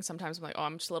not drinking, sometimes I'm like, oh,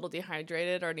 I'm just a little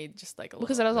dehydrated, or need just like a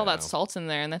Because little. it has all that Yeah. salt in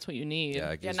there, and that's what you need. Yeah,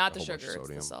 it Yeah, gives not a the whole bunch of sugar, it's the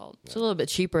sodium. salt. It's a little bit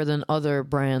cheaper than other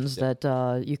brands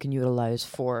that you can utilize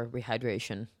for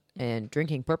rehydration and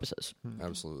drinking purposes.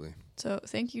 Absolutely. So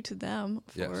thank you to them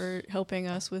for Yes. helping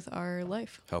us with our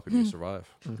life. Helping you survive.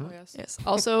 Oh, yes. Yes.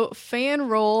 Also, Fan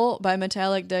Roll by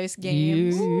Metallic Dice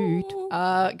Games.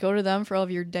 Go to them for all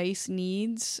of your dice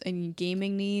needs and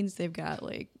gaming needs. They've got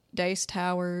like dice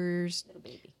towers,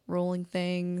 rolling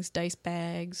things, dice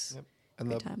bags. And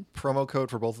Good the time. promo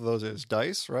code for both of those is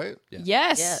DICE, right? Yeah.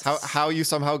 Yes. Yes. How you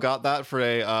somehow got that for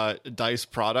a DICE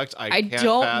product, I can't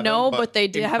don't fathom, know, but they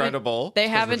haven't. incredible. They We're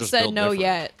haven't just said built no different.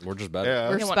 yet. We're just better. Yeah.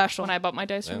 We're Yeah, special. When I bought my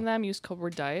dice from Yeah. them, used code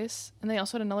word dice, and they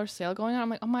also had another sale going on. I'm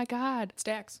like, oh my god,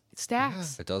 Stacks. it's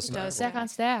stacks. It does. does. Stack on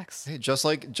stacks. Hey, just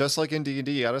like in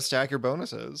D&D, you gotta stack your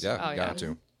bonuses. Yeah, Oh, you yeah. got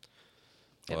to.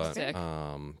 Yep, But sick.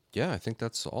 yeah, I think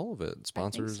that's all of it.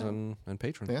 Sponsors so. and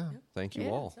patrons. Yeah. Thank you Yeah,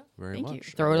 all so. very Thank you.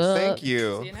 much. Throw it up. Thank See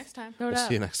you you. next time. We'll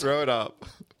see you next time. Throw it up.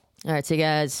 All right, see you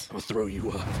guys. I'll throw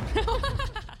you up.